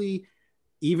honestly,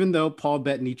 even though Paul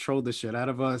Bettany trolled the shit out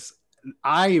of us,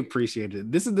 I appreciated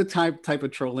it. This is the type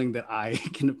of trolling that I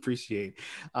can appreciate.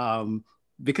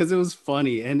 Because it was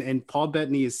funny, and Paul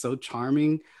Bettany is so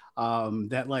charming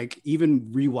that like even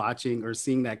rewatching or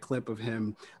seeing that clip of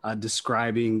him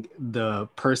describing the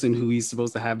person who he's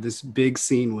supposed to have this big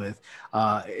scene with,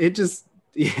 it just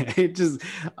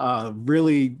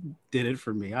really did it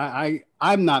for me.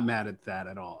 I'm not mad at that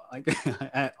at all, like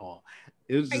at all.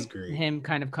 It was just great. Him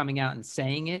kind of coming out and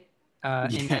saying it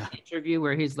in that interview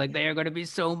where he's like, they are going to be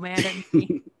so mad at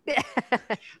me.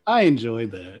 I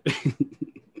enjoyed that.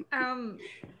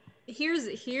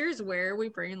 Here's where we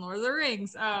bring in Lord of the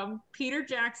Rings. Peter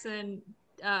Jackson,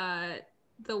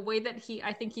 the way that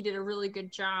I think he did a really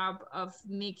good job of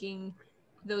making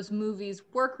those movies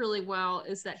work really well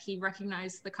is that he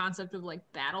recognized the concept of like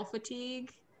battle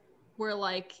fatigue, where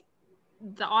like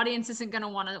the audience isn't going to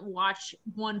want to watch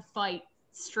one fight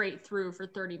straight through for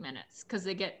 30 minutes because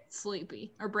they get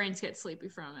sleepy, or brains get sleepy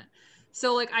from it.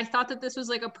 So like I thought that this was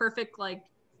like a perfect like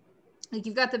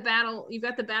you've got the battle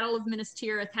of Minas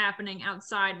Tirith happening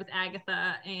outside with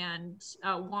Agatha and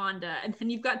Wanda, and then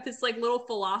you've got this like little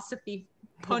philosophy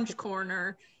punch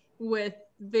corner with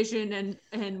Vision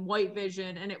and White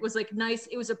Vision, and it was like nice.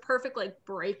 It was a perfect like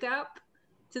breakup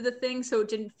to the thing, so it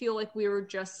didn't feel like we were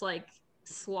just like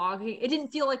slogging. It didn't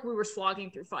feel like we were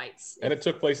slogging through fights. And it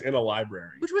took place in a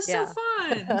library, which was so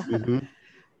fun. Mhm.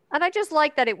 And I just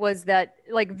like that it was that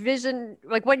like Vision,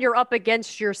 like when you're up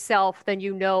against yourself, then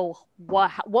you know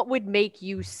what would make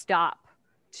you stop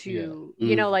to, Yeah.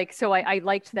 you know, like, so I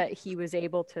liked that he was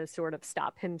able to sort of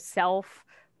stop himself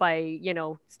by, you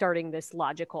know, starting this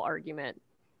logical argument.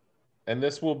 and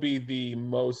this will be the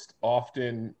most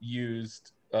often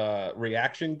used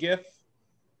reaction GIF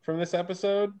from this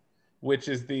episode, which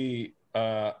is the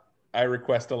I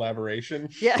request elaboration.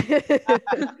 Yeah.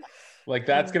 Like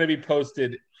that's going to be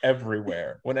posted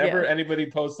everywhere. Whenever Yeah. anybody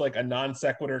posts like a non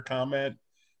sequitur comment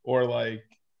or like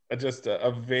just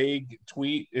a vague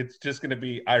tweet, it's just going to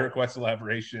be I request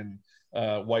elaboration,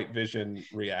 White Vision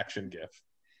reaction GIF.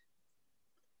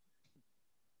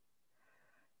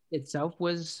 Itself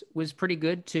was pretty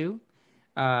good too.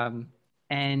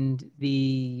 And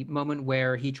the moment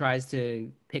where he tries to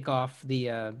pick off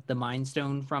the Mind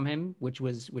Stone from him, which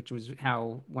was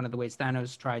how one of the ways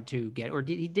Thanos tried to get, or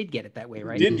he did get it that way,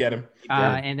 right? Did get him.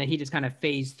 And then he just kind of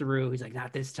phased through. He's like,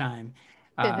 not this time.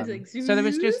 Like, So there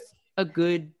was just a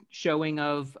good showing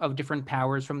of different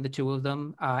powers from the two of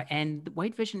them. And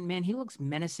White Vision, man, he looks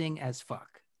menacing as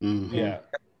fuck. Mhm. Yeah.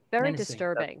 Very Menacing.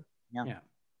 disturbing. Yeah.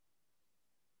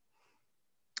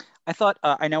 I thought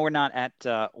I know we're not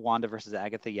at Wanda versus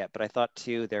Agatha yet, but I thought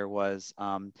too there was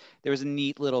a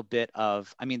neat little bit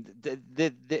of, I mean,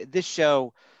 this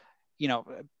show, you know,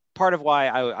 part of why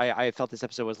I felt this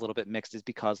episode was a little bit mixed is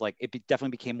because like it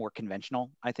definitely became more conventional,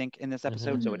 I think, in this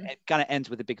episode. So it kind of ends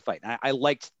with a big fight. And I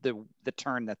liked the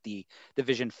turn that the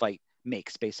Vision fight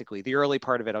makes. Basically, the early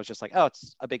part of it, I was just like, oh,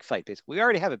 it's a big fight. Basically, we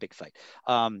already have a big fight.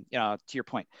 You know, to your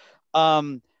point.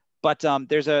 But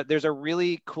there's a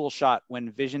really cool shot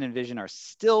when Vision and Vision are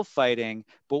still fighting,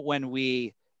 but when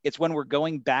we're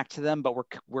going back to them, but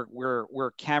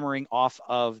we're cameraing off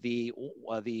of the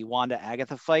Wanda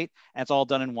Agatha fight, and it's all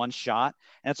done in one shot,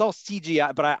 and it's all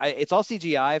CGI. But it's all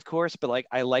CGI, of course. But like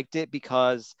I liked it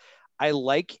because I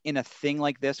like in a thing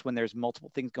like this when there's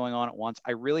multiple things going on at once.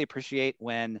 I really appreciate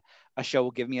when a show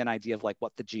will give me an idea of like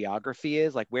what the geography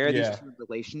is, like where these two in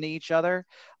relation to each other,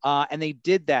 and they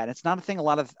did that. It's not a thing a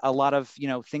lot of you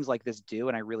know things like this do,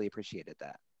 and I really appreciated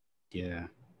that. Yeah.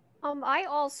 I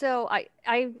also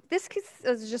this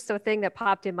is just a thing that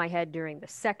popped in my head during the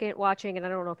second watching, and I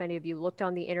don't know if any of you looked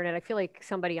on the internet. I feel like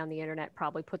somebody on the internet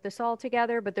probably put this all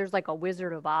together, but there's like a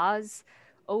Wizard of Oz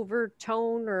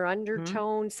overtone or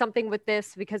undertone, something with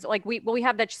this, because like we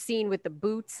have that scene with the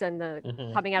boots and the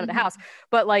coming out of the house,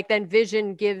 but like then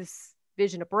Vision gives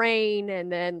Vision a brain, and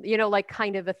then, you know, like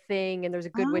kind of a thing, and there's a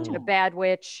good witch and a bad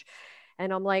witch.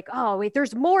 And I'm like, oh, wait,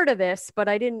 there's more to this, but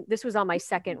this was on my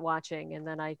second watching, and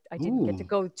then I didn't get to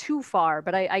go too far,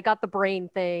 but I got the brain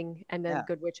thing, and then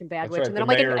Good Witch and Bad That's Witch. right, And then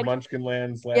the I'm mayor like, of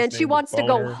Munchkinland's last yeah, and she name was wants to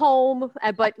go Boner. home,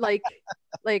 but like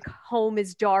home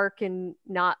is dark and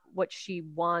not what she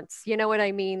wants. You know what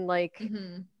I mean? Like,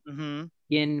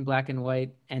 In black and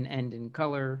white and in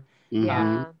color.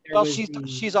 yeah. Well,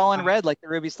 she's all in red, like the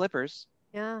ruby slippers.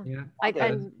 Yeah.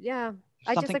 Yeah.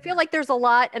 I feel like there's a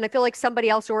lot, and I feel like somebody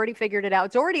else already figured it out.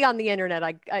 It's already on the internet,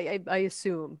 I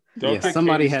assume.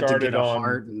 Somebody had to get a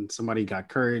heart, and somebody got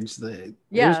courage. There's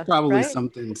probably some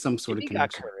sort of connection.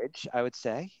 Got courage, I would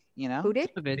say. You know, who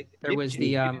did? There was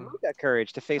the that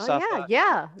courage to face off.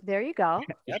 Yeah. There you go.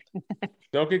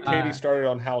 Don't get Katie started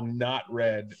on how not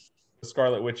red the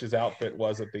Scarlet Witch's outfit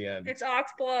was at the end. It's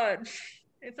ox blood.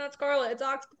 It's not scarlet. It's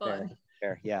ox blood.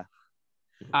 Fair. Yeah.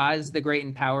 Oz the Great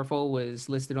and Powerful was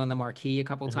listed on the marquee a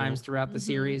couple times throughout the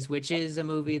series, which is a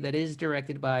movie that is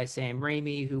directed by Sam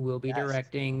Raimi, who will be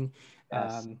directing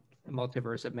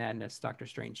Multiverse of Madness, Doctor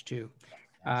Strange 2.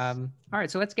 All right,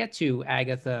 so let's get to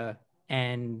Agatha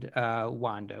and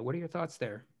Wanda. What are your thoughts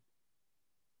there?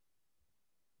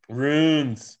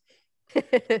 Runes.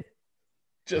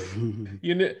 Just,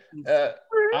 you know,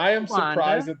 I am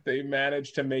surprised that they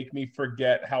managed to make me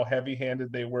forget how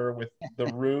heavy-handed they were with the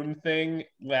rune thing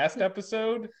last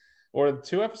episode or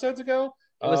 2 episodes ago.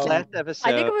 It was last episode.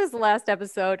 I think it was the last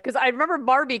episode, because I remember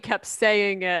Barbie kept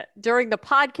saying it during the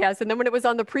podcast, and then when it was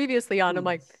on the previously on, I'm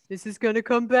like, this is gonna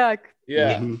come back.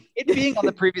 Yeah. It being on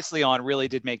the previously on really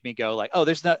did make me go like, oh,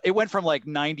 there's no. It went from like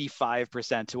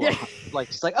 95% to 100, like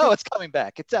just like, oh, it's coming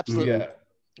back. It's absolutely.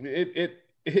 Yeah.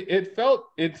 It felt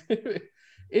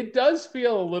it does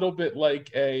feel a little bit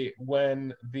like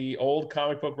when the old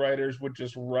comic book writers would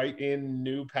just write in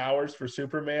new powers for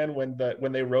Superman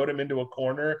when they wrote him into a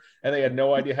corner and they had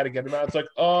no idea how to get him out. It's like,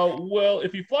 oh well,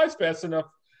 if he flies fast enough,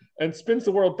 and spins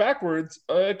the world backwards,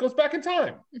 it goes back in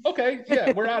time. Okay,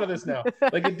 yeah, we're out of this now.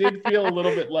 Like, it did feel a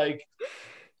little bit like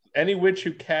any witch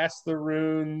who casts the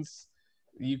runes,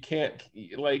 you can't,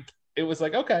 like, it was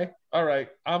like, okay, all right,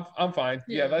 I'm fine.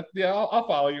 Yeah, I'll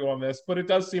follow you on this, but it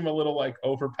does seem a little like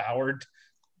overpowered.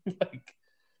 Like,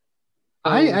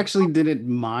 I actually didn't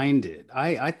mind it.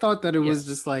 I thought that it was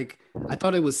just like, I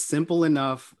thought it was simple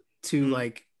enough to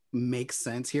like make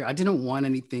sense here. I didn't want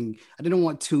anything, I didn't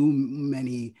want too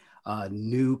many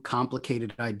new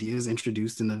complicated ideas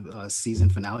introduced in the season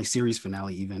finale, series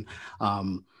finale even.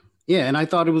 Yeah, and I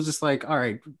thought it was just like, all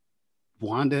right,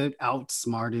 Wanda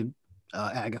outsmarted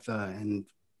Agatha, and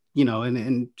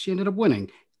and she ended up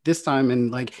winning this time. And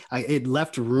like, it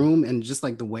left room, and just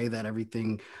like the way that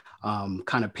everything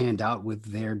kind of panned out with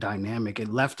their dynamic, it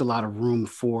left a lot of room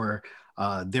for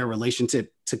their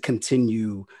relationship to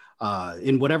continue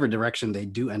in whatever direction they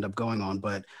do end up going on.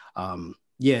 But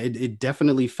yeah, it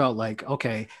definitely felt like,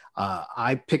 okay,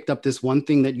 I picked up this one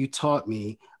thing that you taught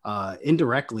me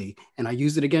indirectly, and I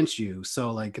used it against you.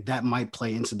 So like, that might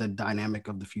play into the dynamic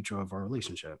of the future of our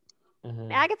relationship.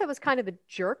 Agatha was kind of a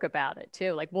jerk about it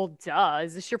too. Like, well, duh,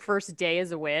 is this your first day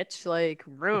as a witch? Like,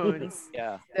 runes.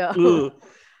 Yeah. So,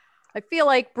 I feel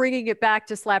like bringing it back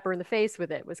to slap her in the face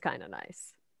with it was kind of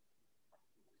nice.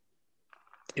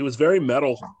 it was very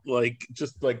metal, like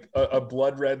just like a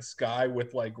blood red sky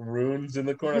with like runes in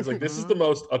the corner. I was like, this is the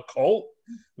most occult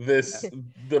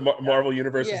the Marvel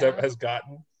universe has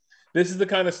gotten. This is the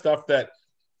kind of stuff that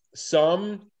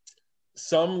some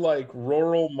like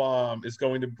rural mom is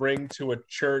going to bring to a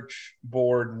church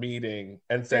board meeting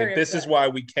and say, this is why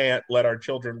we can't let our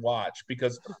children watch,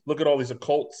 because look at all these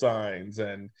occult signs,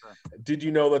 and did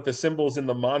you know that the symbols in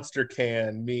the monster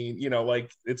can mean,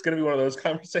 like, it's going to be one of those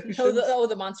conversations.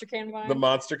 The monster can vine. The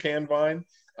monster can vine.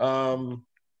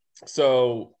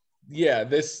 So yeah,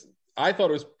 I thought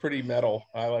it was pretty metal.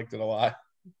 I liked it a lot.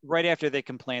 Right after they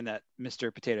complain that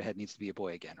Mr. Potato Head needs to be a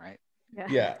boy again, right?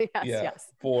 Yeah.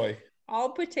 Yes. Boy. All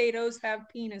potatoes have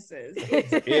penises.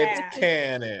 It's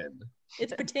canon.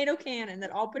 It's potato canon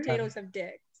that all potatoes have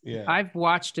dicks. Yeah. I've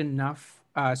watched enough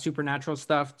supernatural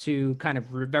stuff to kind of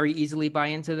very easily buy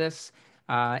into this.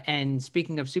 And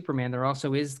speaking of Superman, there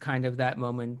also is kind of that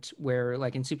moment where,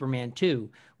 like in Superman 2,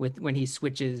 when he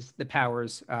switches the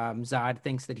powers, Zod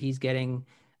thinks that he's getting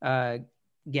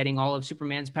all of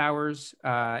Superman's powers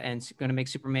and going to make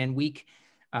Superman weak.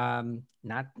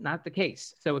 Not the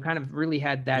case. So it kind of really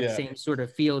had that same sort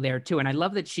of feel there too. And I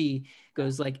love that she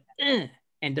goes like,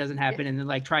 and doesn't happen, and then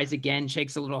like tries again,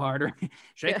 shakes a little harder.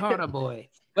 Shake harder, boy.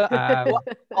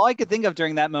 All I could think of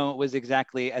during that moment was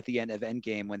exactly at the end of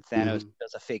Endgame when Thanos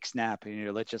does a fake snap, and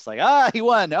you're just like, he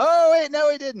won. Oh wait,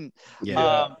 no, he didn't.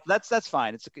 That's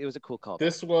fine. It was a cool call.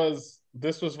 This was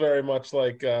very much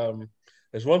like,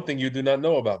 there's one thing you do not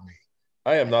know about me.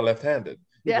 I am not left-handed.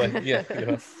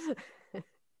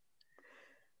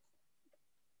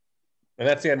 And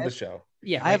that's the end of the show.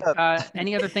 Yeah. I have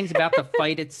any other things about the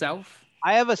fight itself?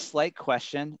 I have a slight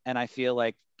question, and I feel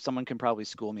like someone can probably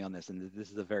school me on this, and this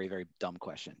is a very, very dumb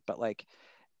question. But like,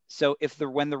 so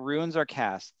when the runes are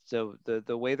cast, so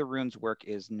the way the runes work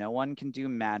is no one can do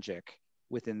magic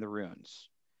within the runes.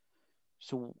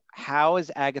 So how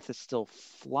is Agatha still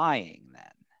flying then?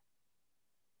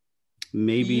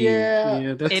 Maybe.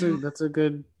 Yeah, that's a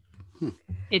good.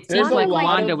 It seems like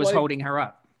Wanda was holding her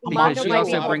up. Because she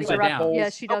also brings her down. Yeah,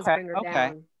 she does bring her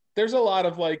down. There's a lot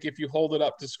of like, if you hold it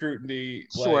up to scrutiny,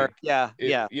 sure,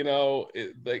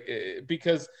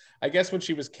 because I guess when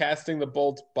she was casting the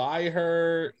bolt by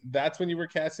her, that's when you were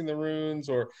casting the runes,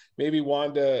 or maybe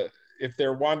Wanda, if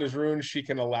they're Wanda's runes, she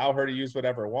can allow her to use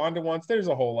whatever Wanda wants. There's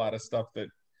a whole lot of stuff that,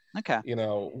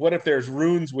 what if there's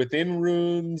runes within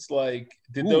runes? Like,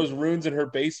 did those runes in her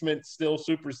basement still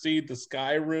supersede the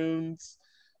sky runes?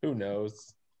 Who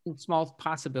knows? Small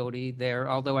possibility there,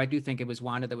 although I do think it was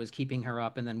Wanda that was keeping her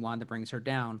up, and then Wanda brings her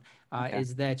down,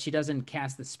 is that she doesn't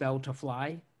cast the spell to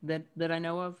fly that I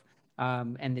know of.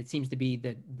 And it seems to be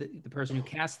that the person who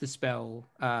casts the spell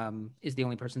is the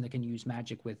only person that can use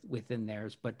magic within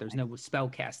theirs, but there's no spell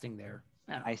casting there.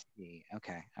 I see.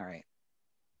 Okay. All right.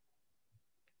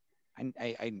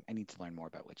 I need to learn more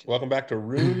about witches. Welcome back to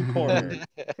Rune Corner.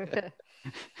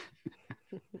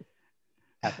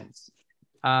 Happens.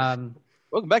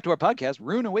 Welcome back to our podcast,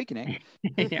 Rune Awakening.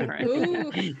 Yeah, right. Rune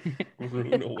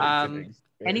Awakening.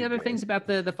 Any other things about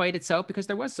the fight itself? Because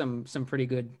there was some pretty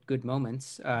good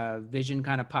moments. Vision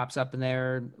kind of pops up in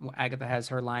there. Agatha has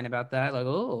her line about that, like,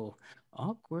 oh,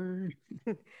 awkward.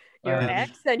 Your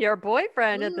ex and your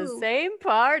boyfriend at the same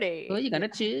party. Well, you gotta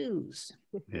choose.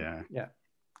 Yeah.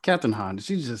 Catherine Hahn,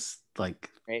 she's just like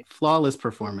Right. flawless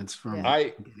performance from Yeah.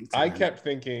 beginning to I end. kept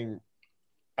thinking,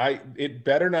 it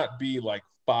better not be like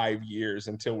 5 years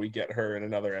until we get her in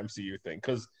another MCU thing,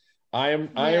 because I am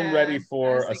Yeah, ready I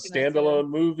for was a thinking that too. standalone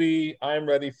movie. I'm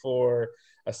ready for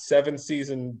a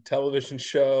 7-season television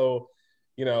show.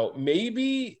 You know,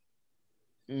 maybe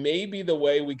the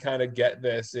way we kind of get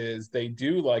this is they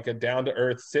do like a down to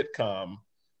earth sitcom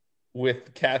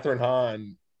with Catherine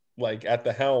Hahn like at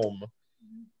the helm.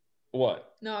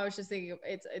 What? No, I was just thinking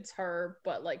it's her,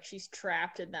 but like she's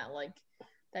trapped in that like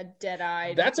that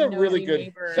dead-eyed. That's a really nosy good.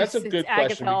 neighbor. That's a It's good Agatha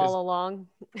question, because all along.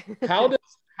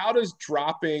 how does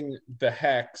dropping the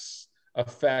hex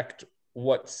affect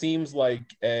what seems like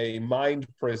a mind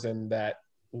prison that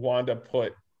Wanda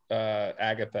put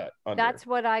Agatha under? That's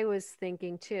what I was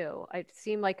thinking too. It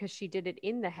seemed like because she did it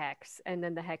in the hex, and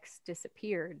then the hex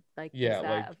disappeared. Like, Yeah, is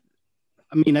like that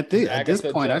I mean, at Is this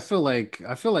Agatha point, just-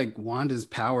 I feel like Wanda's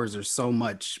powers are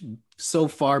so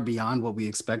far beyond what we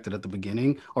expected at the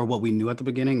beginning or what we knew at the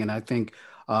beginning, and I think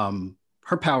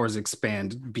her powers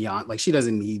expand beyond. Like, she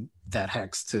doesn't need that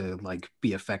hex to like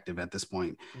be effective at this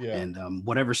point. yeah, And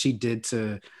whatever she did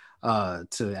to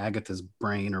Agatha's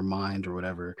brain or mind or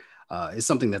whatever is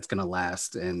something that's gonna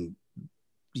last. And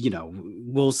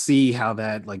we'll see how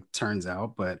that like turns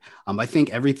out. But I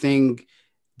think everything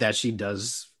that she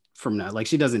does from now, like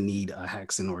she doesn't need a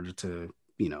hex in order to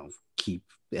keep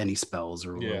any spells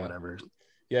or Yeah. whatever.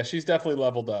 yeah, she's definitely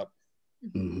leveled up.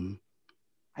 Mhm.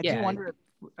 I do wonder.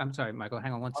 I'm sorry, Michael.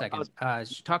 Hang on one I second.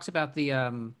 was- She talks about the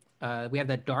we have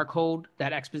that Darkhold,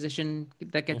 that exposition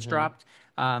that gets Mhm. dropped.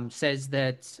 Says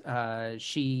that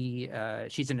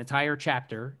she's an entire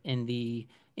chapter in the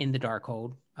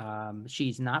Darkhold.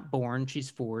 She's not born; she's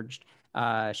forged.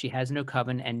 She has no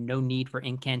coven and no need for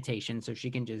incantation, so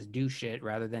she can just do shit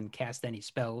rather than cast any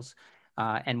spells.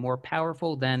 And more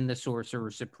powerful than the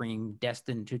Sorcerer Supreme,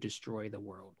 destined to destroy the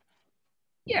world.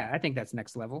 Yeah, I think that's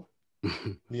next level.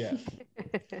 Yeah,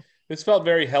 this felt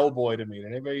very Hellboy to me.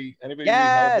 Anybody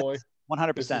Yes, read Hellboy?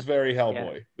 100%. This is very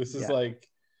Hellboy. This is Yeah. like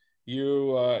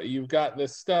you've got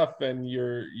this stuff and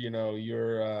you're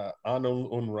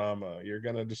Unrama. You're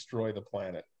gonna destroy the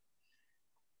planet.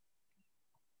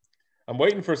 I'm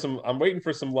waiting for some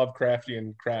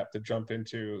Lovecraftian crap to jump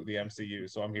into the MCU,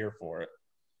 so I'm here for it.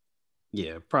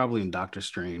 Yeah, probably in Doctor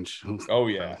Strange. Oh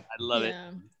yeah. I love it.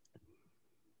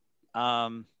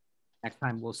 Next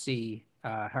time we'll see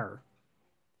her,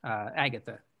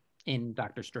 Agatha, in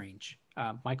Doctor Strange.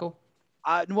 Michael?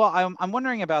 Well, I'm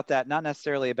wondering about that, not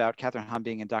necessarily about Catherine Hahn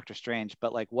being in Doctor Strange,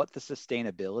 but like what the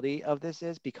sustainability of this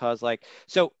is, because like,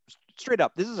 so straight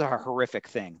up, this is a horrific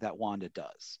thing that Wanda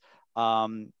does,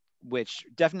 which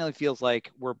definitely feels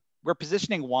like we're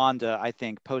positioning Wanda, I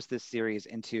think, post this series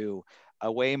into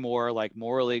a way more like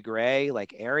morally gray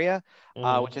like area,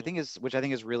 which I think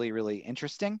is really, really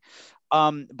interesting.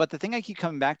 But the thing I keep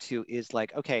coming back to is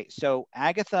like, okay, so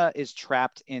Agatha is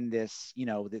trapped in this,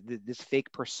 this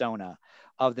fake persona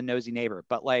of the nosy neighbor,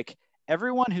 but like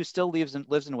everyone who still lives in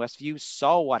Westview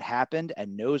saw what happened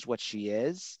and knows what she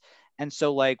is. And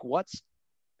so like,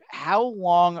 how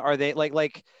long are they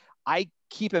like, I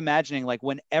keep imagining like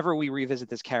whenever we revisit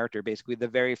this character, basically the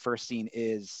very first scene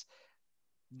is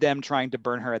them trying to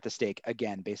burn her at the stake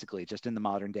again, basically just in the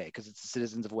modern day, because it's the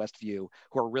citizens of Westview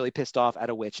who are really pissed off at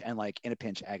a witch, and like in a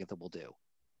pinch Agatha will do.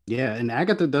 Yeah, and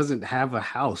Agatha doesn't have a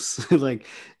house. Like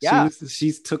Yeah.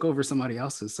 she's took over somebody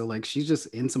else's. So like she's just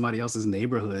in somebody else's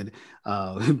neighborhood,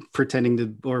 pretending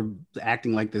to or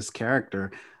acting like this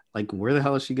character. Like, where the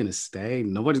hell is she gonna stay?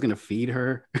 Nobody's gonna feed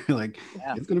her. Like,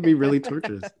 Yeah. it's gonna be really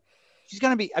torturous. She's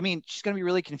gonna be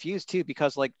really confused too,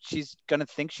 because like she's gonna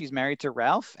think she's married to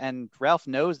Ralph, and Ralph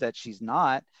knows that she's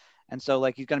not. And so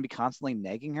like he's gonna be constantly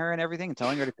nagging her and everything and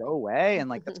telling her to go away. And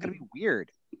like that's gonna be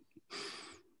weird.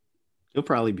 He'll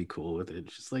probably be cool with it.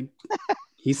 Just like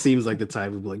he seems like the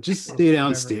type of like, just stay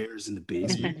downstairs in the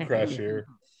basement. Crush here.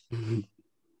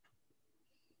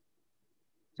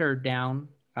 Her down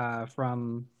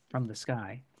from the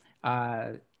sky.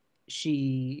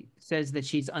 She says that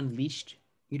she's unleashed.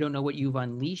 You don't know what you've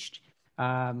unleashed.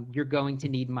 You're going to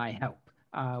need my help,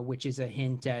 which is a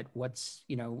hint at what's,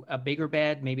 a bigger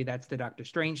bad. Maybe that's the Doctor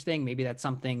Strange thing. Maybe that's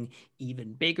something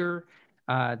even bigger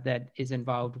that is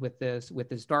involved with this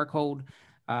Darkhold.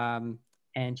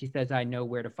 And she says, I know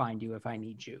where to find you if I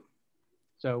need you.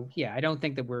 So yeah, I don't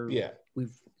think that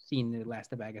we've seen the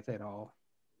last of Agatha at all.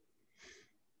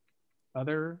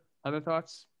 Other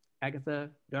thoughts? Agatha,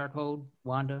 Darkhold,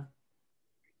 Wanda?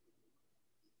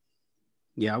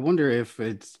 Yeah, I wonder if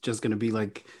it's just going to be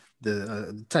like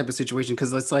the type of situation,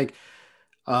 because it's like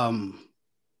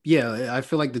Yeah, I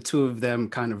feel like the two of them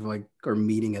kind of like are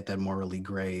meeting at that morally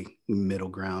gray middle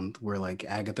ground where like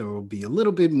Agatha will be a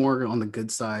little bit more on the good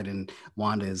side and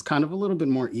Wanda is kind of a little bit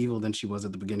more evil than she was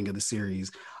at the beginning of the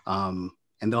series. And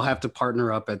they'll have to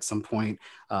partner up at some point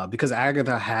because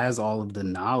Agatha has all of the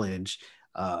knowledge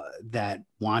that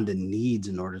Wanda needs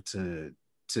in order to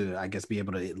I guess be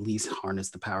able to at least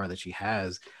harness the power that she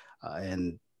has.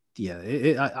 And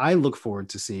yeah, I look forward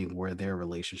to seeing where their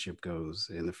relationship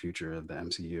goes in the future of the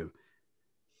MCU.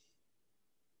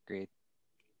 Great.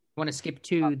 I want to skip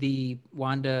to the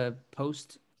Wanda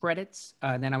post credits,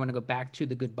 and then I want to go back to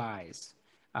the goodbyes.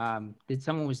 Did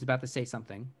someone was about to say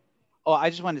something? Oh, I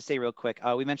just wanted to say real quick.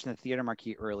 We mentioned the theater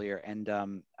marquee earlier, and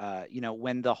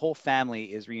when the whole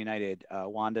family is reunited,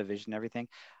 WandaVision, everything.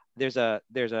 There's a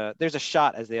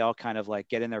shot as they all kind of like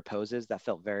get in their poses that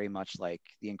felt very much like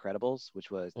The Incredibles,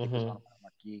 which was on the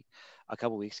marquee a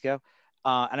couple weeks ago,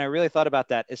 and I really thought about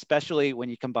that, especially when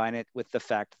you combine it with the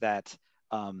fact that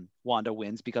Wanda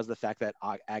wins because of the fact that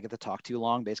Agatha talked too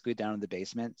long, basically down in the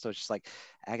basement. So it's just like,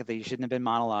 Agatha, you shouldn't have been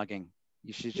monologuing.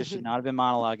 You should not have been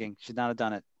monologuing. Should not have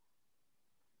done it.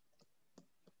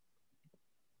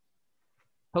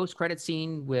 Post-credit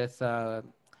scene with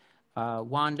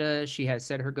Wanda. She has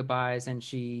said her goodbyes and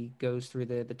she goes through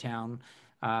the town.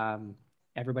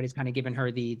 Everybody's kind of given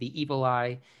her the evil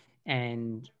eye,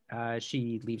 and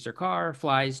she leaves her car,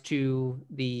 flies to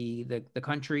the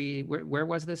country. Where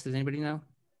was this? Does anybody know?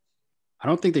 I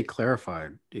don't think they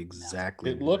clarified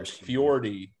exactly. It looked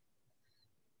fjordy.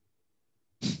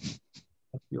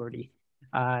 Fjordy.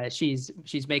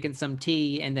 She's making some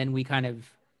tea, and then we kind of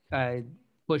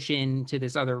push into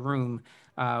this other room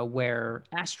where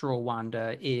Astral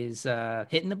Wanda is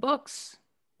hitting the books,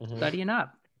 studying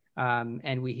up.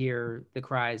 And we hear the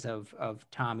cries of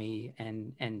Tommy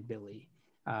and Billy.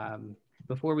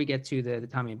 Before we get to the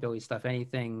Tommy and Billy stuff,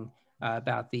 anything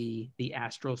about the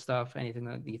Astral stuff? Anything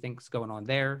that you think's going on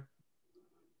there?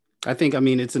 I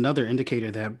mean, it's another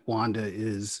indicator that Wanda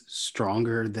is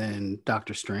stronger than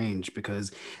Doctor Strange,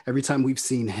 because every time we've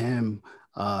seen him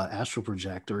astral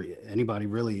project, or anybody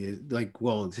really, like,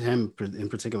 well, him in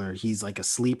particular, he's like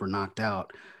asleep or knocked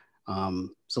out.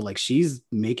 So like she's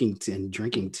making and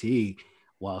drinking tea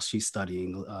while she's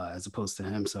studying as opposed to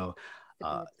him. So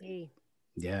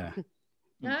yeah.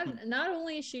 Not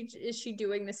only is she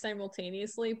doing this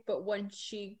simultaneously, but when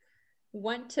she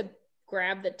went to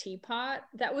grab the teapot,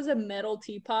 that was a metal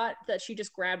teapot that she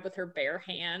just grabbed with her bare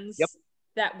hands. Yep.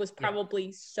 That was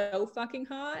probably so fucking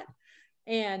hot.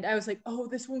 And I was like, oh,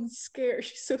 this woman's scared.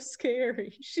 She's so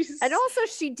scary. And also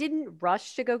she didn't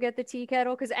rush to go get the tea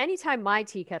kettle, because anytime my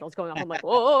tea kettle's going off, I'm like,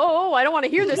 whoa, I don't want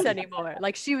to hear this anymore.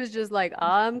 Like, she was just like,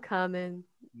 I'm coming.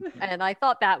 And I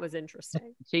thought that was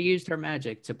interesting. She used her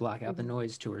magic to block out the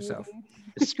noise to herself.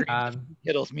 The strange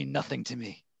kettles mean nothing to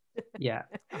me. Yeah.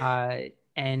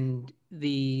 And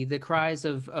the cries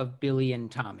of Billy and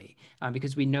Tommy,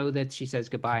 because we know that she says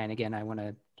goodbye. And again, I want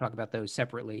to talk about those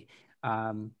separately.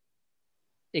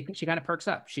 She kind of perks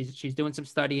up. She's doing some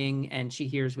studying, and she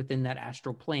hears within that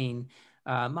astral plane,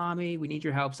 "Mommy, we need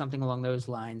your help," something along those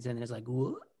lines. And it's like,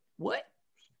 what?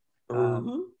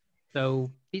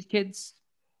 So these kids,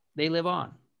 they live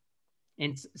on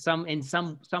in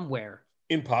somewhere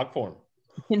in Pog form.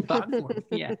 In Pog form,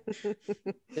 yeah.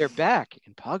 They're back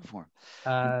in Pog form.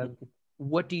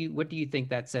 What do you think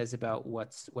that says about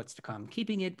what's to come?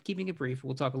 Keeping it brief.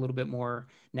 We'll talk a little bit more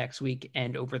next week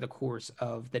and over the course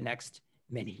of the next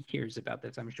many years about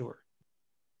this, I'm sure.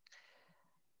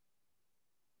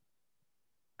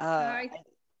 I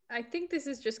think this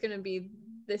is just going to be,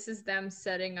 this is them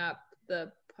setting up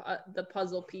the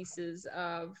puzzle pieces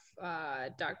of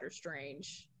Doctor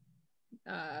Strange,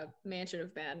 Mansion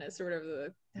of Madness, or whatever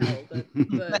the hell the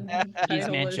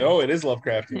title is. Oh, it is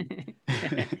Lovecraftian.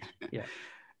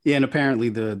 Yeah, and apparently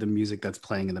the music that's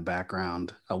playing in the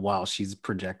background while she's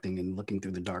projecting and looking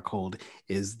through the dark hold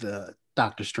is the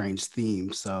Doctor Strange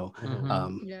theme. So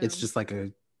it's just like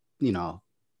a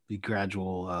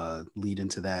gradual lead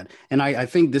into that. And I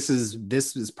think this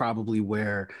is probably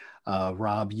where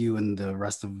Rob, you and the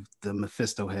rest of the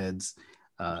Mephisto heads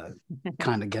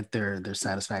kind of get their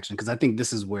satisfaction, because I think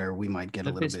this is where we might get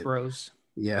a little bit. Bros.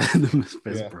 Yeah, the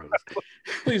Fist Bros.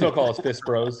 Please don't call us Fist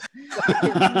Bros.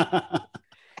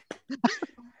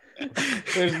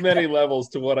 There's many levels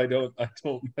to what I don't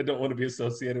want to be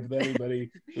associated with anybody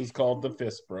who's called the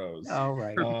Fist Bros. All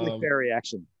right. Fair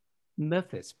reaction. The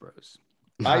Fist Bros.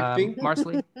 I think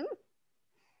Marcelly. Oh,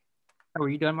 were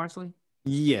you done, Marcelly?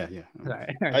 Yeah. All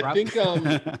right, I think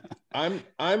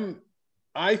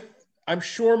I'm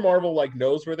sure Marvel like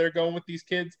knows where they're going with these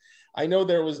kids. I know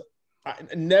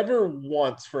never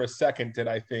once for a second did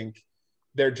I think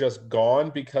they're just gone,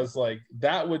 because like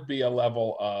that would be a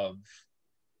level of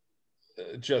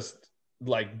just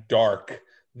like dark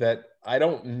that I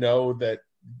don't know that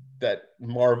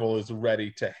Marvel is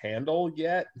ready to handle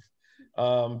yet.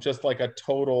 Just like a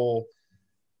total,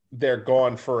 they're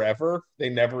gone forever. They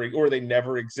never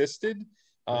existed.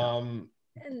 And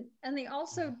they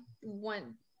also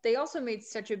made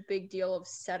such a big deal of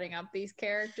setting up these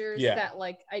characters that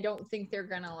like I don't think they're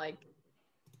gonna like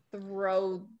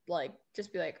throw like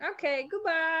just be like, okay,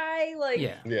 goodbye. Like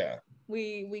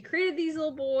we created these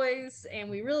little boys and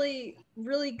we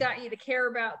really got you to care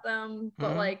about them,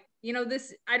 but like, you know,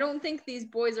 this, I don't think these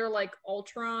boys are like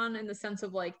Ultron in the sense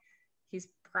of like he's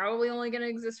probably only going to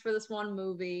exist for this one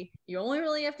movie. You only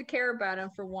really have to care about him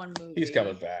for one movie. He's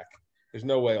coming back. There's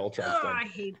no way Ultron's done. I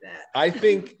hate that. I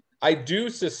think I do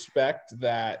suspect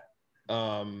that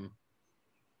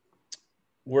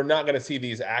we're not going to see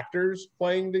these actors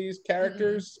playing these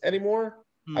characters anymore.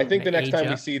 I think the next time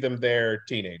we see them, they're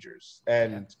teenagers,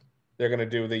 and they're going to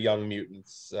do the Young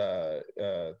Mutants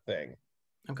thing.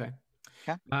 Okay.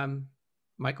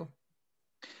 Michael?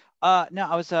 No,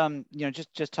 I was you know,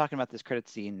 just talking about this credit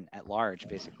scene at large.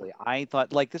 Basically, I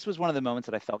thought like this was one of the moments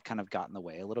that I felt kind of got in the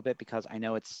way a little bit, because I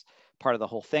know it's part of the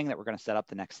whole thing that we're going to set up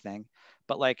the next thing.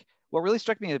 But like, what really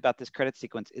struck me about this credit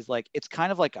sequence is like it's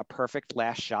kind of like a perfect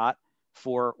last shot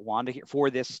for Wanda here for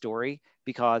this story,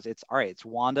 because it's all right. It's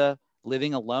Wanda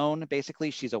living alone.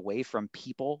 Basically, she's away from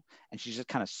people and she's just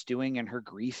kind of stewing in her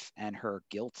grief and her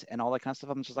guilt and all that kind of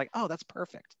stuff. I'm just like, oh, that's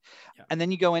perfect. And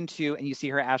then you go into and you see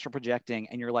her astral projecting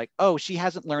and you're like, oh, she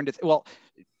hasn't learned it. Well,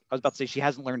 I was about to say she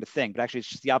hasn't learned a thing, but actually it's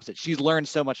just the opposite. She's learned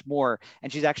so much more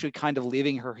and she's actually kind of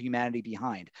leaving her humanity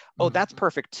behind. Oh, that's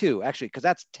perfect too, actually, because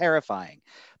that's terrifying.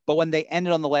 But when they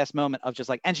ended on the last moment of just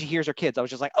like, and she hears her kids, I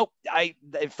was just like, oh,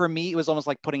 for me, it was almost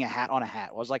like putting a hat on a hat.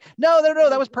 I was like, no,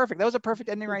 that was perfect. That was a perfect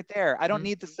ending right there. I don't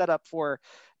need to set up for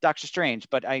Doctor Strange,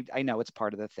 but I know it's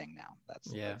part of the thing now.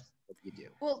 That's what you do.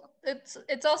 Well,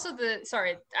 it's also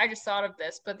sorry, I just thought of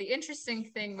this, but the interesting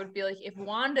thing would be like if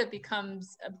Wanda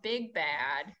becomes a big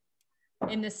bad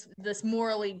in this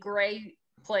morally gray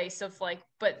place of like,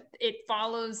 but it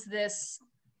follows this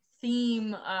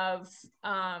theme of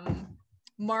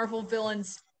Marvel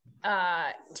villains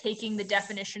taking the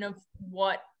definition of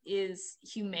what is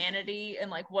humanity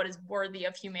and like what is worthy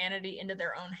of humanity into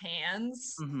their own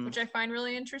hands, which I find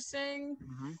really interesting.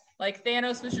 Like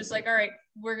Thanos was just like, all right,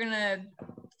 we're gonna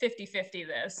 50-50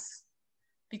 this,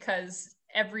 because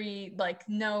every like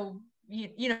no,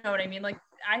 you know what I mean? Like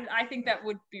I think that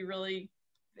would be really,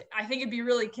 I think it'd be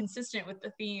really consistent with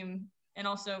the theme and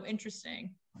also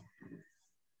interesting.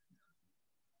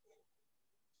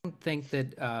 I don't think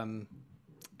that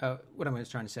what am I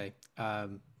trying to say?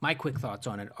 My quick thoughts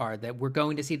on it are that we're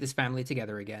going to see this family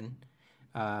together again.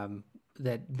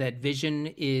 That Vision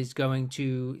is going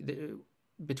to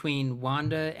between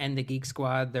Wanda and the Geek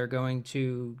Squad, they're going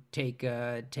to take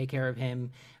care of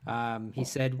him. He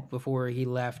said before he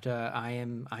left, "I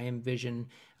am Vision."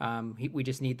 We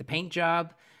just need the paint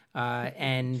job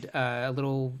and a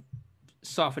little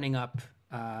softening up.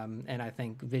 And I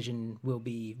think Vision will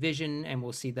be Vision, and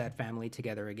we'll see that family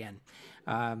together again.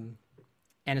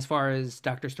 And as far as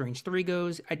Doctor Strange 3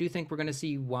 goes, I do think we're going to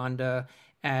see Wanda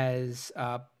as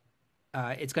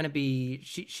it's going to be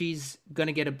she's going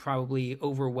to get probably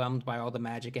overwhelmed by all the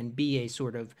magic and be a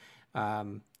sort of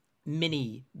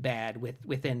mini bad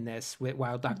within this,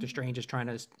 while Doctor Strange is trying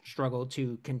to struggle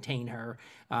to contain her.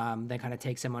 That kind of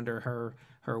takes him under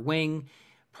her wing,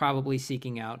 probably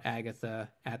seeking out Agatha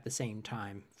at the same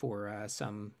time for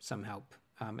some help,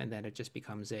 and then it just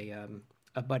becomes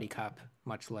a buddy cop,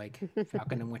 much like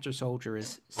Falcon and Winter Soldier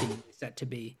is seemingly set to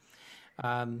be.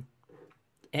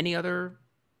 Any other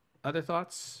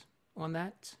thoughts on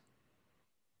that?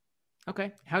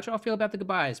 Okay, how'd y'all feel about the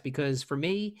goodbyes? Because for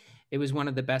me, it was one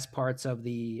of the best parts of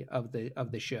the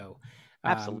show.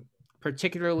 Absolutely,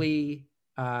 particularly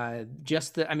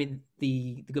just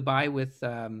the goodbye with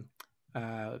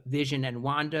Vision and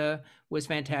Wanda was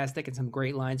fantastic, and some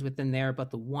great lines within there.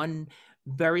 But the one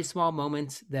very small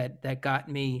moment that got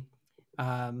me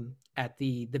at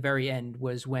the very end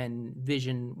was when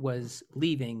Vision was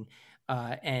leaving,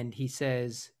 and he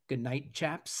says, "Good night,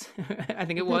 chaps." I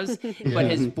think it was, but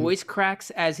his voice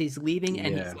cracks as he's leaving,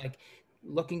 and he's like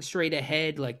looking straight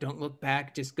ahead, like "Don't look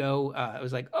back, just go." I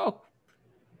was like, "Oh,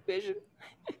 Vision,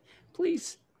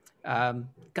 please."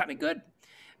 Got me good.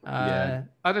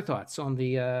 Other thoughts on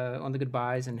the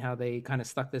goodbyes and how they kind of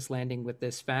stuck this landing with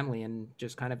this family and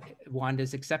just kind of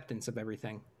Wanda's acceptance of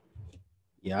everything?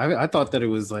 Yeah, I thought that it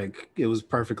was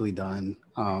perfectly done.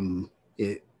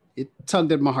 It it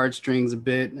tugged at my heartstrings a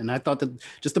bit, and I thought that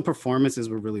just the performances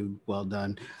were really well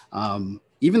done.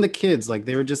 Even the kids, like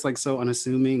they were just like so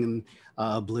unassuming and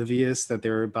oblivious that they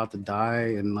were about to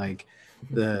die, and like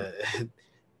the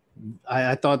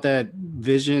I thought that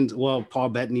Paul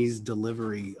Bettany's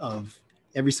delivery of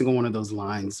every single one of those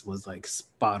lines was like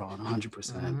spot on,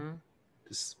 100%.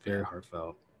 Just very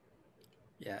heartfelt.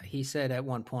 Yeah, he said at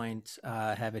one point,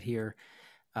 have it here,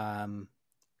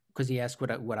 because he asked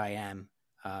what I am.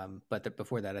 But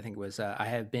before that, I think it was, I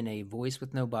have been a voice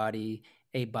with no body,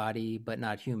 a body but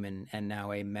not human, and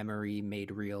now a memory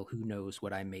made real. Who knows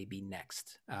what I may be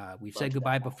next? We've said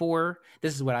goodbye before.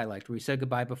 This is what I liked. We said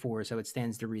goodbye before, so it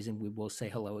stands to reason we will say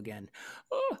hello again.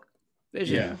 Oh,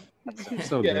 Vision. Yeah,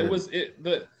 So yeah.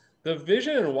 good. The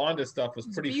Vision and Wanda stuff was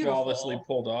pretty beautiful. flawlessly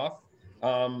pulled off.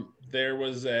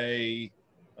 There's a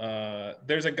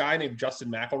guy named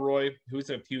Justin McElroy who's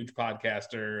a huge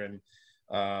podcaster, and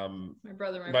My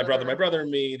brother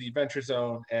and me, the Adventure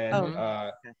Zone,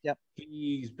 and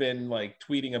he's been like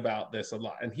tweeting about this a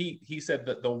lot. And he said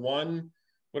that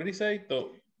what did he say?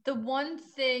 The one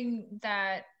thing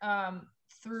that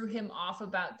threw him off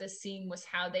about this scene was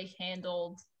how they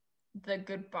handled the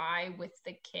goodbye with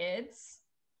the kids,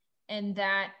 and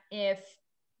that if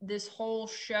this whole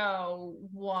show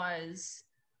was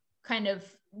kind of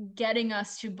getting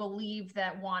us to believe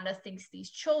that Wanda thinks these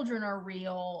children are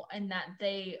real and that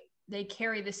they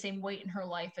carry the same weight in her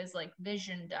life as like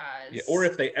Vision does. Yeah, or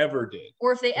if they ever did.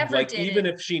 Like, even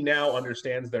if she now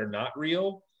understands they're not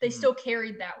real, they still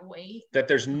carried that weight. that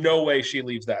there's no way she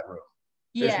leaves that room.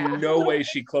 Yeah. There's no way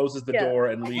she closes the door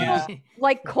and leaves.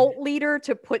 Like cult leader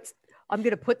I'm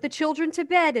going to put the children to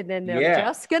bed, and then they're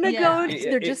just going to go.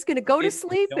 They're just going to go to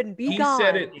sleep and be gone.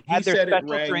 He Had their said it special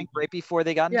rang, drink right before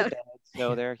they got into bed.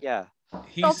 So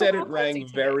He said it rang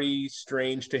very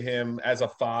strange to him as a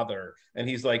father, and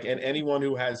he's like, and anyone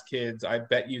who has kids, I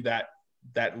bet you that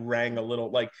rang a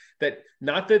little like that.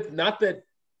 Not that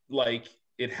like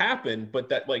it happened, but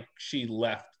that like she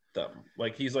left them.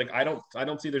 Like he's like, I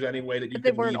don't see there's any way that you. But they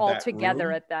could weren't leave all that together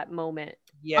room. at that moment.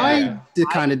 Yeah, I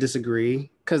kind of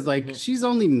disagree, because like she's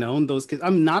only known those kids.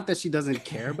 I'm not that she doesn't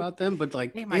care about them, but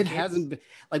like hasn't been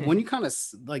like when you kind of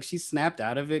like she snapped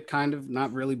out of it, kind of,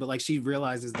 not really, but like she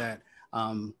realizes that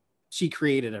she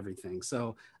created everything.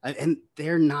 So and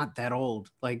they're not that old.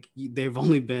 Like they've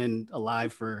only been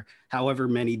alive for however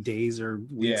many days or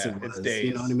weeks it was. It's days.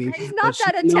 You know what I mean? He's not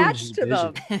that attached to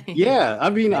them. Yeah, I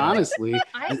mean, honestly,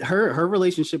 her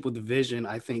relationship with Vision,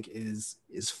 I think, is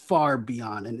far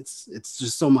beyond, and it's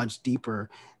just so much deeper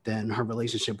than her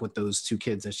relationship with those two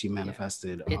kids that she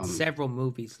manifested. It's several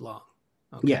movies long.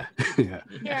 Okay.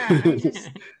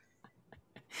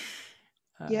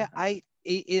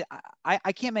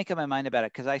 I can't make up my mind about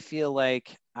it, because I feel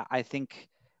like I think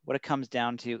what it comes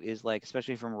down to is like,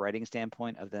 especially from a writing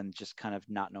standpoint, of them just kind of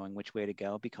not knowing which way to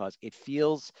go, because it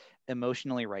feels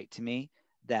emotionally right to me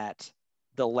that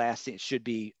the last scene should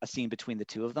be a scene between the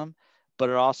two of them, but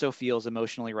it also feels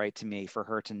emotionally right to me for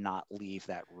her to not leave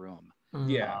that room.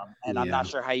 And I'm not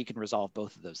sure how you can resolve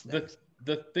both of those things.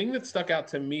 The thing that stuck out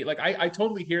to me, like I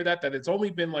totally hear that it's only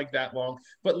been like that long,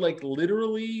 but like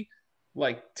literally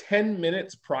like 10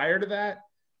 minutes prior to that,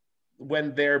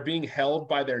 when they're being held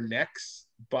by their necks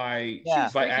by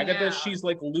Agatha, she's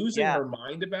like losing her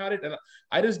mind about it. And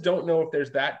I just don't know if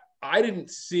there's that. I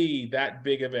didn't see that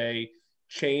big of a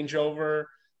changeover.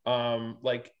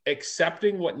 Like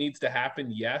accepting what needs to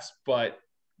happen, yes, but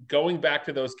going back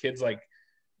to those kids like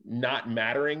not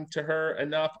mattering to her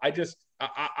enough. I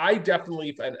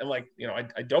definitely, and like, you know,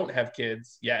 I don't have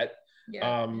kids yet.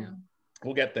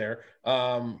 We'll get there.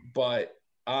 But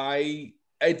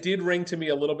it did ring to me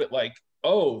a little bit like,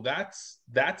 oh,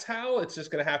 that's how it's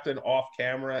just going to happen off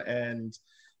camera. And,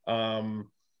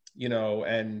 you know,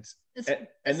 and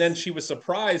then she was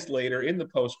surprised later in the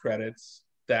post credits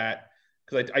that,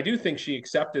 because I do think she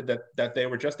accepted that they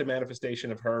were just a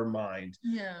manifestation of her mind.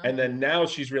 Yeah. And then now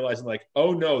she's realizing like,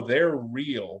 oh no, they're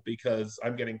real because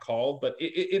I'm getting called. But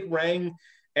it rang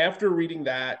after reading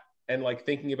that and like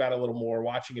thinking about it a little more,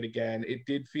 watching it again, it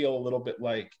did feel a little bit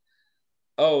like,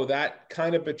 oh, that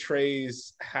kind of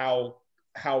betrays how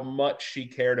much she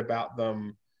cared about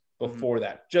them before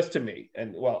that, just to me,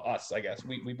 and well, us, I guess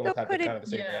we both had kind of the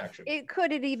same reaction. It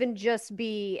could even just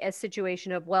be a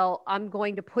situation of, well, I'm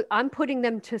putting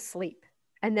them to sleep,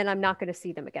 and then I'm not going to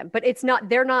see them again. But it's not;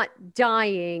 they're not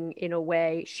dying in a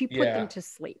way. She put them to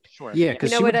sleep. Sure. Yeah,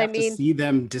 because she would have to see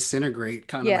them disintegrate,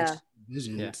 kind of like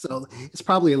Vision. Yeah. So it's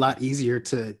probably a lot easier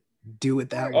to do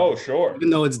it that way. Oh, sure. Even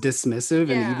though it's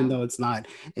dismissive, and even though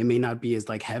it may not be as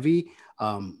like heavy.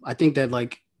 I think that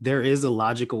like there is a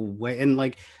logical way. And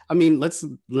like, I mean, let's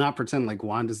not pretend like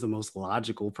Wanda's the most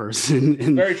logical person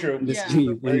in, Very true. in this, Yeah.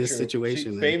 in Very this true.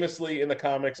 situation. She, famously in the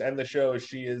comics and the shows,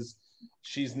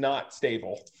 she's not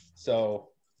stable. So,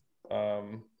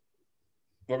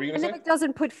 what were you And gonna then say? it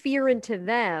doesn't put fear into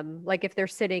them, like if they're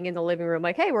sitting in the living room,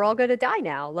 like, "Hey, we're all gonna die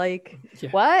now." Like,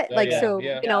 Yeah. what? Yeah, Like, yeah, so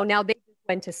yeah. you know, now they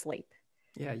went to sleep.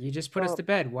 Yeah, you just put us Well- to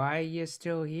bed. Why are you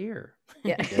still here?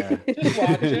 Yeah. Yeah. Just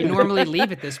watch You it. normally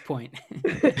leave at this point.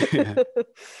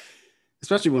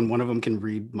 Especially when one of them can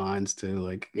read minds too.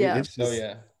 Like, Yeah. it's just Oh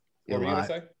yeah. a What were you gonna lot.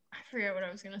 say? I forget what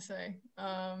I was gonna say.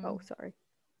 Oh, sorry.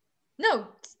 No,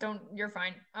 don't. You're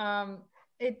fine.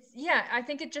 It's yeah. I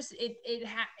think it just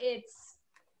it's.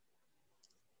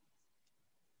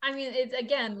 I mean, it's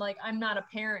again like I'm not a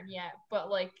parent yet, but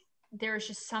like there's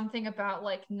just something about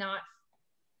like not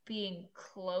being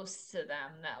close to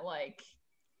them that like,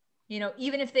 you know,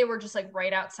 even if they were just like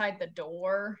right outside the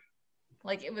door,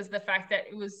 like it was the fact that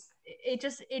it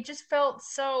just felt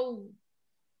so.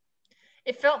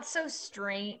 It felt so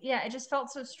strange. Yeah, it just felt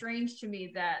so strange to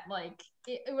me that like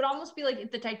it would almost be like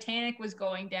if the Titanic was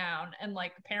going down and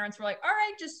like the parents were like, "All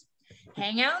right, just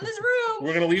hang out in this room.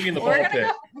 We're gonna leave you in the We're ball gonna pit.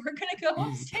 go. We're gonna go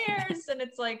upstairs." And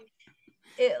it's like,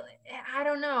 I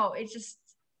don't know. It just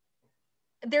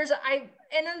and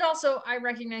then also I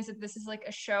recognize that this is like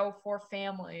a show for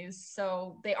families,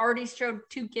 so they already showed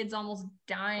two kids almost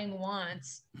dying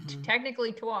once,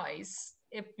 technically twice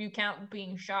if you count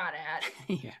being shot at.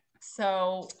 Yeah.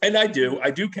 So, And I do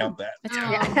count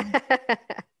that.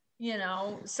 you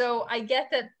know, so I get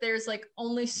that there's like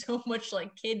only so much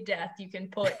like kid death you can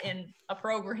put in a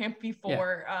program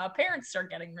before parents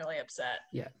start getting really upset.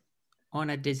 Yeah.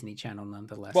 On a Disney Channel,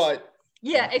 nonetheless. But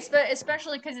Yeah,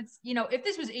 especially because it's, you know, if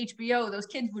this was HBO, those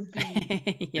kids would be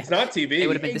Yeah. it's not TV. They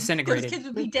would have been disintegrated. Those kids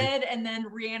would be dead and then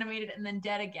reanimated and then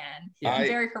dead again Yeah. in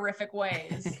very horrific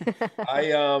ways.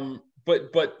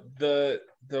 But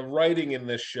the writing in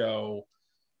this show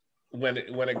when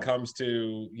it comes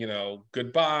to, you know,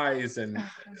 goodbyes and Oh,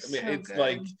 I mean so it's good.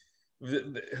 like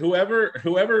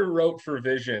whoever wrote for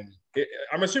Vision,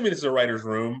 I'm assuming this is a writer's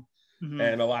room.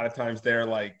 And a lot of times they're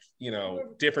like, you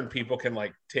know, different people can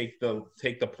like take the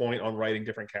point on writing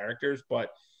different characters.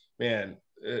 But man,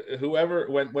 whoever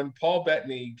when Paul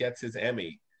Bettany gets his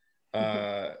Emmy,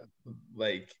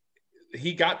 like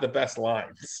he got the best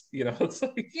lines. You know, it's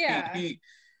like Yeah.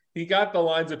 he got the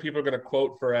lines that people are going to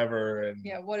quote forever. And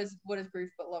Yeah, what is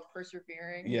brief but love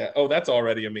persevering? yeah. Oh, that's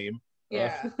already a meme.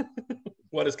 Yeah.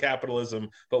 What is capitalism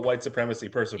but white supremacy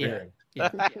persevering?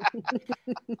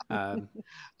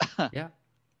 Yeah.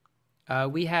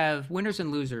 We have winners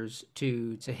and losers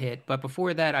to hit, but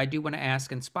before that, I do want to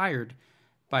ask, inspired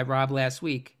by Rob last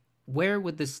week, where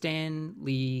would the Stan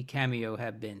Lee cameo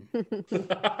have been?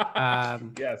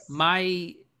 Yes.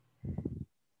 My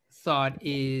thought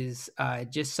is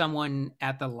just someone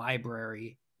at the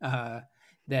library.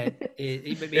 That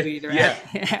maybe they're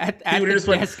at He would the have just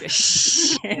went,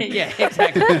 desk. Yeah,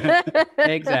 exactly.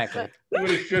 Exactly. He would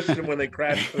have shushed them when they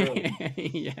crashed through.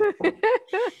 Yeah.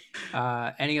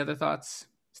 Any other thoughts?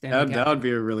 That would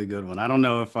be a really good one. I don't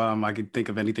know if I could think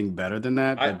of anything better than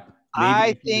that. But I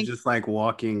maybe think just like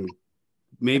walking.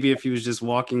 Maybe if he was just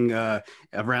walking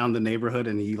around the neighborhood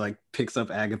and he like picks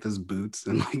up Agatha's boots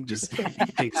and like just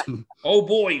takes them. Oh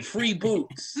boy, free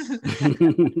boots.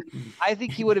 I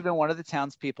think he would have been one of the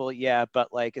townspeople, yeah,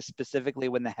 but like specifically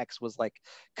when the hex was like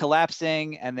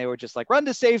collapsing and they were just like run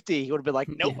to safety, he would have been like,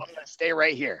 nope, I'm gonna stay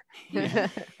right here.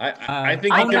 I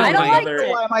think I he could have kinda been liked another. it.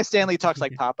 Why my Stanley talks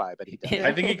like Popeye, but he doesn't.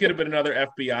 I think he could have been another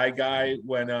FBI guy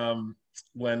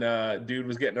when dude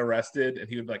was getting arrested and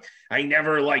he would be like, I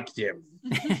never liked him.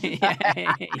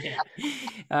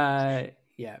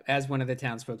 Yeah, as one of the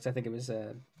townsfolk, I think it was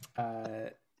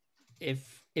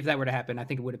if that were to happen, I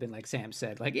think it would have been like Sam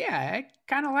said, like, yeah, I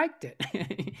kind of liked it.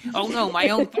 Oh no, my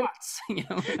own thoughts. You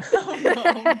know?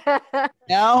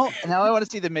 Now I want to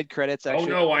see the mid credits. Oh Actually,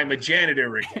 no, I'm a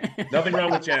janitor again. Nothing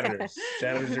wrong with janitors.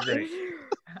 Janitors are great.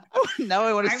 now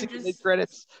I want to I'm see the just- mid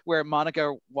credits where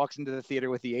Monica walks into the theater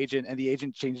with the agent, and the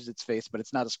agent changes its face, but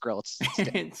it's not a Skrull. It's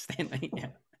Stan. Stanley, yeah.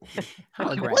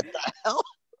 Hologram. What the hell?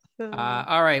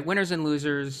 All right, winners and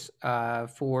losers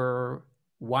for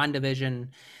WandaVision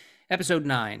episode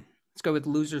 9. Let's go with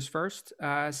losers first.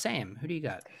 Sam, who do you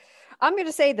got? I'm going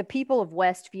to say the people of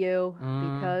Westview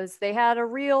because they had a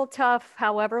real tough,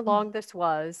 however long this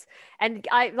was. And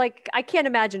I can't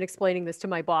imagine explaining this to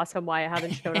my boss on why I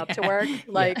haven't shown up to work.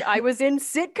 Like I was in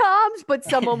sitcoms, but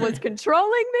someone was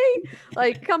controlling me.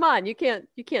 Like, come on, you can't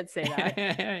say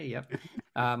that. Yep.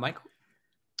 Michael?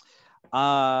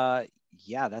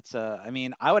 Yeah, that's I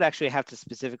mean, I would actually have to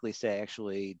specifically say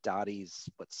actually Dottie's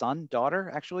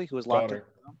daughter actually, who was locked in Daughter.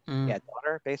 the room. Yeah,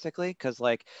 daughter basically, because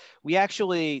like we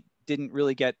actually didn't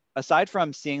really get, aside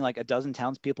from seeing like a dozen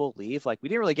townspeople leave, like we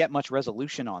didn't really get much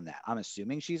resolution on that. I'm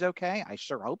assuming she's okay. I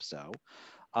sure hope so.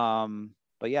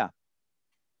 But yeah.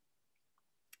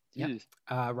 Yeah.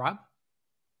 Rob?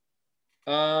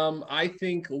 I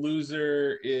think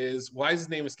loser is, why is his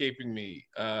name escaping me?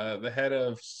 The head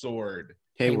of Sword.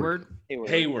 Hayward.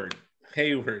 Hayward.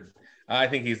 I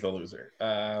think he's the loser.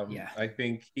 Yeah. I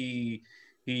think he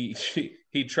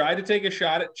tried to take a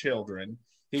shot at children.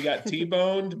 He got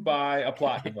T-boned by a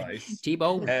plot device.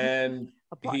 T-bone. And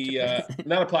he device.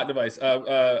 not a plot device,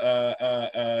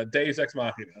 Deus Ex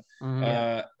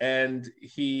Machina. And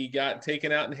he got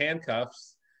taken out in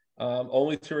handcuffs,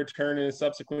 only to return in a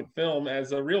subsequent film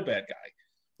as a real bad guy.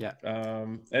 Yeah.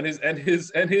 And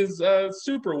his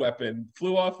super weapon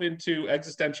flew off into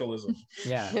existentialism.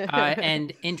 Yeah.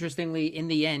 And interestingly, in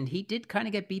the end, he did kind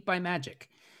of get beat by magic.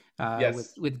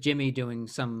 Yes. With Jimmy doing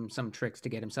some tricks to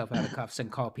get himself out of cuffs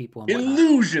and call people and whatnot.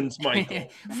 Illusions, Michael.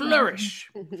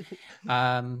 Flourish.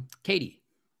 Katie.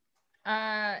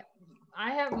 I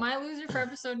have my loser for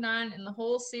episode 9 in the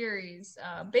whole series,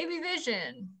 Baby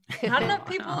Vision. Not enough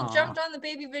people jumped on the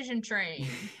Baby Vision train.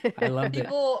 I loved it.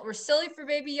 People were silly for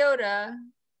Baby Yoda,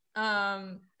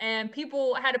 and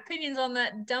people had opinions on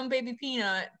that dumb Baby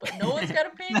Peanut, but no one's got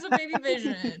opinions on Baby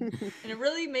Vision, and it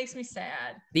really makes me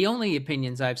sad. The only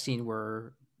opinions I've seen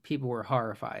were people were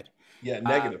horrified. Yeah,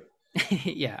 negative.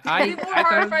 Yeah, people were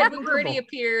horrified when Gritty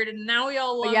appeared, and now we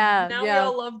all love. We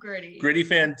all love Gritty. Gritty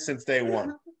fan since day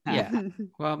one. Yeah.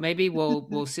 Well, maybe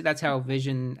we'll see. That's how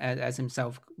Vision as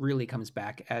himself really comes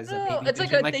back as a baby. It's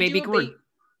Vision, like Baby Groot.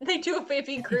 They do a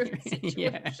Baby Groot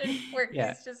situation where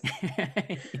he's just.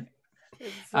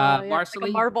 It's, Marcelly?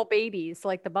 like Marvel babies,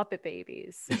 like the Muppet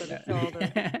babies. So it's all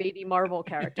the baby Marvel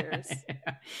characters.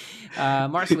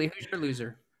 Marcelly, who's your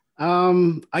loser?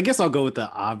 I guess I'll go with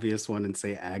the obvious one and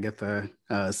say Agatha,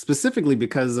 specifically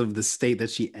because of the state that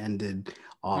she ended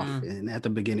off in at the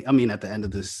beginning. I mean, at the end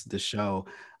of this show,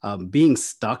 being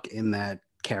stuck in that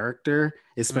character,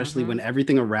 especially when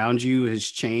everything around you has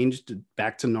changed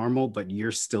back to normal, but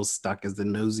you're still stuck as the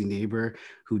nosy neighbor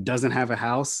who doesn't have a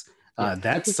house.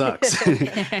 That sucks.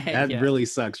 That really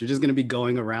sucks. You're just going to be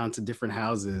going around to different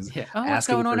houses. Yeah. Oh, what's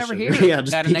going on over here? Yeah,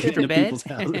 just got an extra bed. People's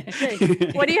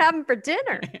houses. What are you having for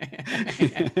dinner?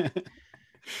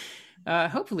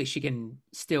 Hopefully she can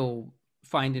still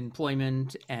find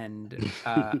employment and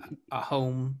a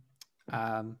home.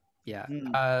 Her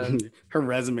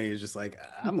resume is just like,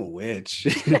 I'm a witch.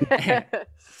 I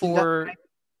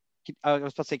was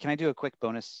about to say, can I do a quick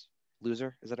bonus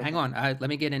loser? Is that okay? Hang on, let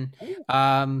me get in.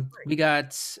 We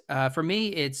got for me,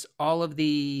 it's all of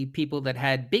the people that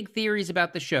had big theories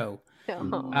about the show,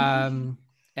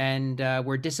 and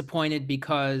were disappointed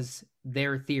because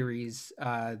their theories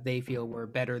they feel were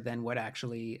better than what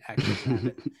actually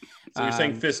happened. So you're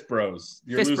saying Fist Bros.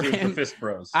 Your loser is the Fist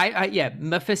Bros.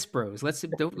 Mephiст Bros. Let's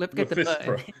get the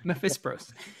Mephiст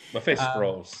Bros. Mephiст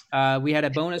Bros. We had a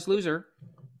bonus loser.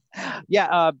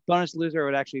 Bonus loser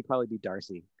would actually probably be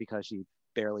Darcy because she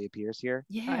barely appears here.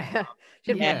 Yeah,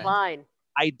 she had one line.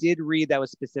 I did read that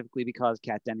was specifically because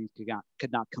Kat Dennings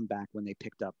could not come back when they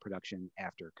picked up production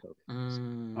after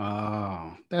COVID.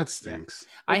 Oh, that stinks.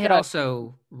 I had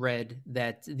also read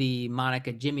that the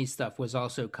Monica Jimmy stuff was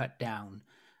also cut down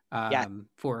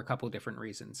for a couple different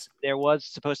reasons. There was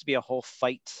supposed to be a whole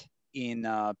fight in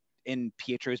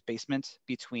Pietro's basement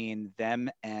between them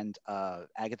and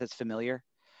Agatha's familiar.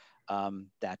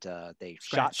 That they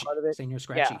shot part of it. Senior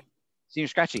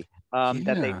Scratchy. That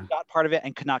they shot part of it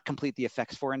and could not complete the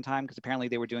effects for in time because apparently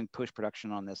they were doing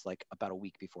post-production on this like about a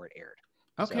week before it aired.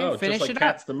 Okay, finish just like it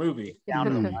Cats up. the movie.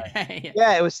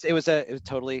 It was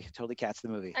totally Cats the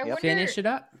movie. Finish it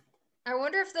up. I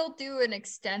wonder if they'll do an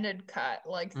extended cut,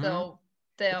 like they'll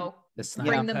the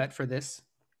bring them cut for this.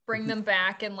 Bring them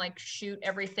back and like shoot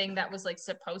everything that was like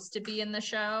supposed to be in the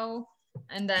show.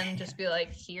 And then just be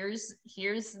like, here's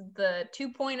the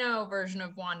 2.0 version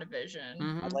of WandaVision.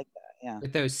 I like that, yeah.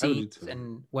 With those scenes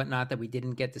and whatnot that we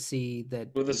didn't get to see.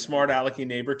 That with a smart alecky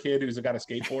neighbor kid who's got a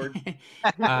skateboard.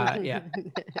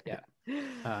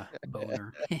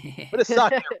 Boner. What a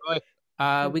sock there, boy.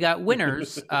 We got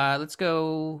winners. Let's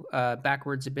go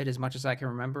backwards a bit as much as I can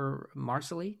remember.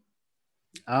 Marcelly?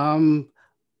 I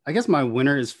guess my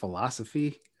winner is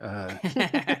philosophy.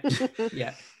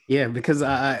 Yeah, because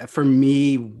for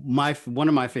me, one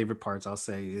of my favorite parts, I'll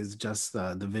say, is just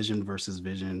the Vision versus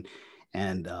Vision.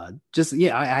 And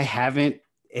I haven't,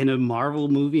 in a Marvel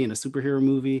movie, in a superhero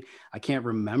movie, I can't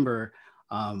remember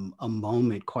a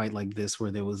moment quite like this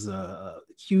where there was a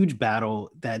huge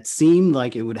battle that seemed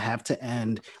like it would have to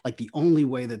end. Like the only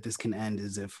way that this can end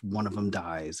is if one of them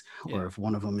dies or if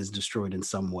one of them is destroyed in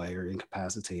some way or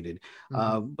incapacitated.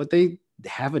 But they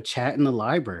have a chat in the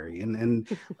library and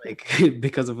like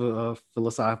because of a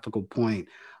philosophical point.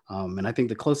 And I think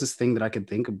the closest thing that I could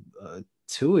think of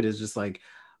to it is just like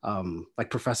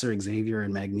Professor Xavier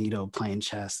and Magneto playing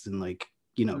chess and like,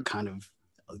 you know, kind of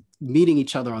meeting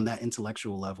each other on that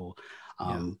intellectual level.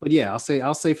 But yeah,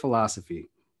 I'll say philosophy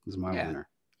is my winner.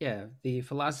 Yeah, the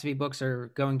philosophy books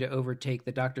are going to overtake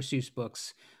the Dr. Seuss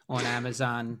books on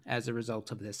Amazon as a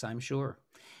result of this, I'm sure.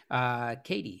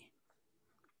 Katie.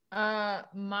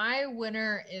 My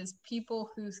winner is people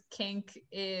whose kink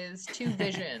is two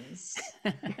visions.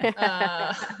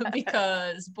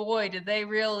 Because boy, did they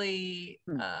really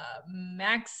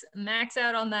max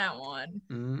out on that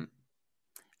one.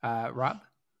 Rob?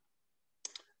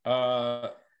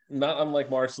 Not unlike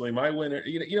Marcelly, my winner,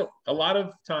 you know, a lot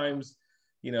of times,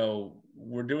 you know,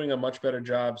 we're doing a much better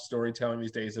job storytelling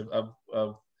these days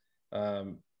of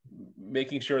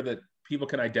making sure that people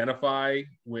can identify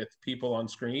with people on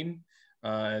screen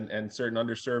and certain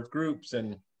underserved groups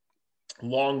and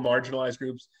long marginalized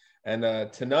groups.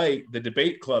 And tonight, the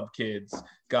debate club kids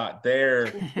got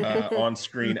their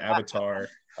on-screen avatar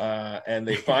and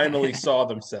they finally saw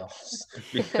themselves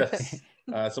because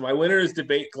so my winner is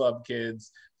debate club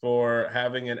kids for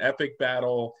having an epic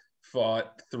battle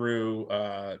fought through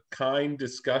kind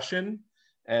discussion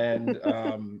and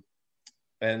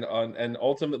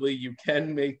ultimately you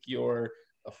can make your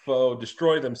foe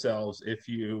destroy themselves if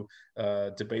you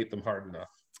debate them hard enough.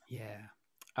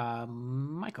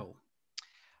 Michael.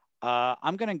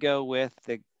 I'm gonna go with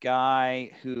the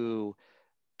guy who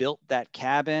built that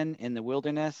cabin in the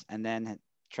wilderness and then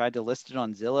tried to list it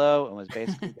on Zillow and was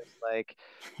basically just like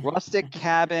rustic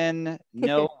cabin,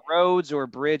 no roads or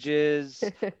bridges.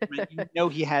 You know,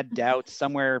 he had doubts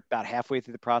somewhere about halfway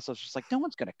through the process, just like, no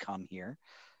one's going to come here.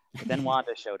 But then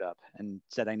Wanda showed up and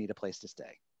said, I need a place to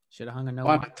stay. Should have hung a no.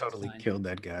 Wanda totally killed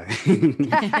that guy.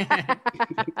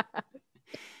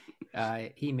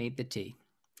 He made the tea.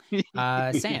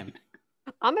 Sam.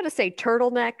 I'm going to say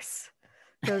turtlenecks.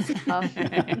 Because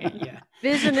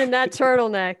Vision in that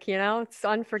turtleneck, you know, it's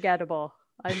unforgettable.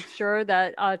 I'm sure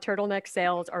that turtleneck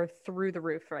sales are through the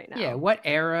roof right now. Yeah, what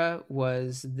era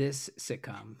was this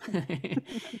sitcom?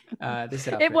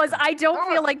 It was, I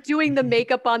don't feel like doing the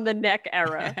makeup on the neck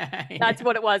era. That's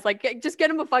what it was. Like, just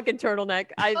get him a fucking turtleneck.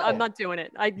 I'm not doing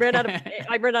it. I ran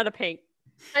out of paint.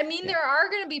 I mean, there are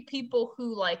going to be people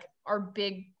who like are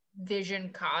big Vision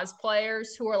cosplayers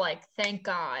who are like, thank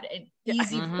God, an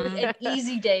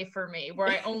easy day for me where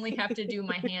I only have to do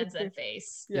my hands and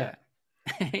face. Yep.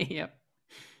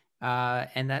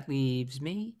 And that leaves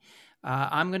me.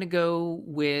 I'm gonna go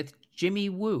with Jimmy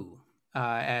Woo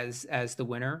as the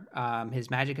winner.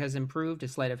 His magic has improved,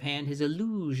 his sleight of hand, his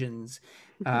illusions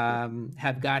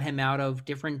have got him out of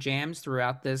different jams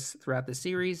throughout the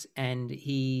series, and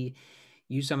he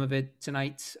used some of it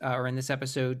tonight or in this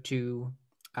episode to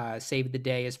save the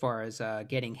day as far as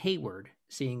getting Hayward,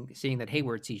 seeing that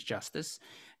Hayward sees justice,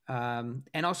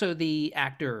 and also the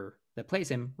actor that plays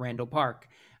him, Randall Park,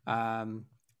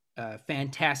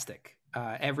 fantastic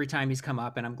every time he's come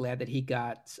up, and I'm glad that he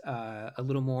got a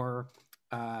little more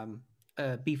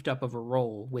beefed up of a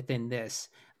role within this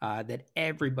that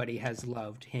everybody has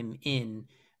loved him in,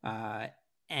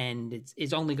 and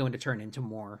it's only going to turn into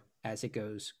more as it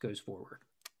goes forward.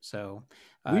 So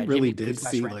we really Jimmy did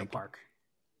see Randall Park.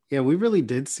 Yeah, we really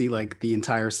did see like the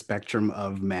entire spectrum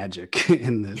of magic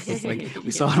in this. It's like we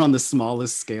saw it on the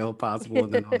smallest scale possible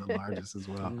and then on the largest as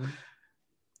well.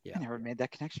 I never made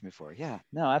that connection before. Yeah,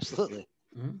 no, absolutely.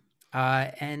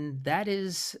 And that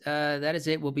is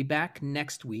it. We'll be back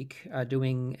next week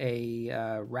doing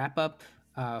a wrap up,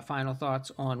 final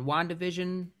thoughts on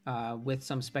WandaVision with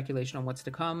some speculation on what's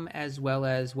to come, as well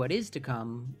as what is to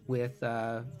come with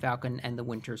Falcon and the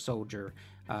Winter Soldier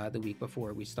the week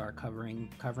before we start covering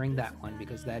that one,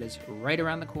 because that is right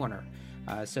around the corner.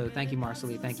 So thank you,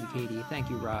 Marcelly. Thank you, Katie. Thank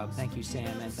you, Rob. Thank you,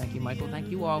 Sam. And thank you, Michael.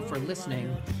 Thank you all for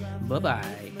listening.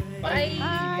 Bye-bye.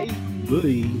 Bye.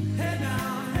 Bye.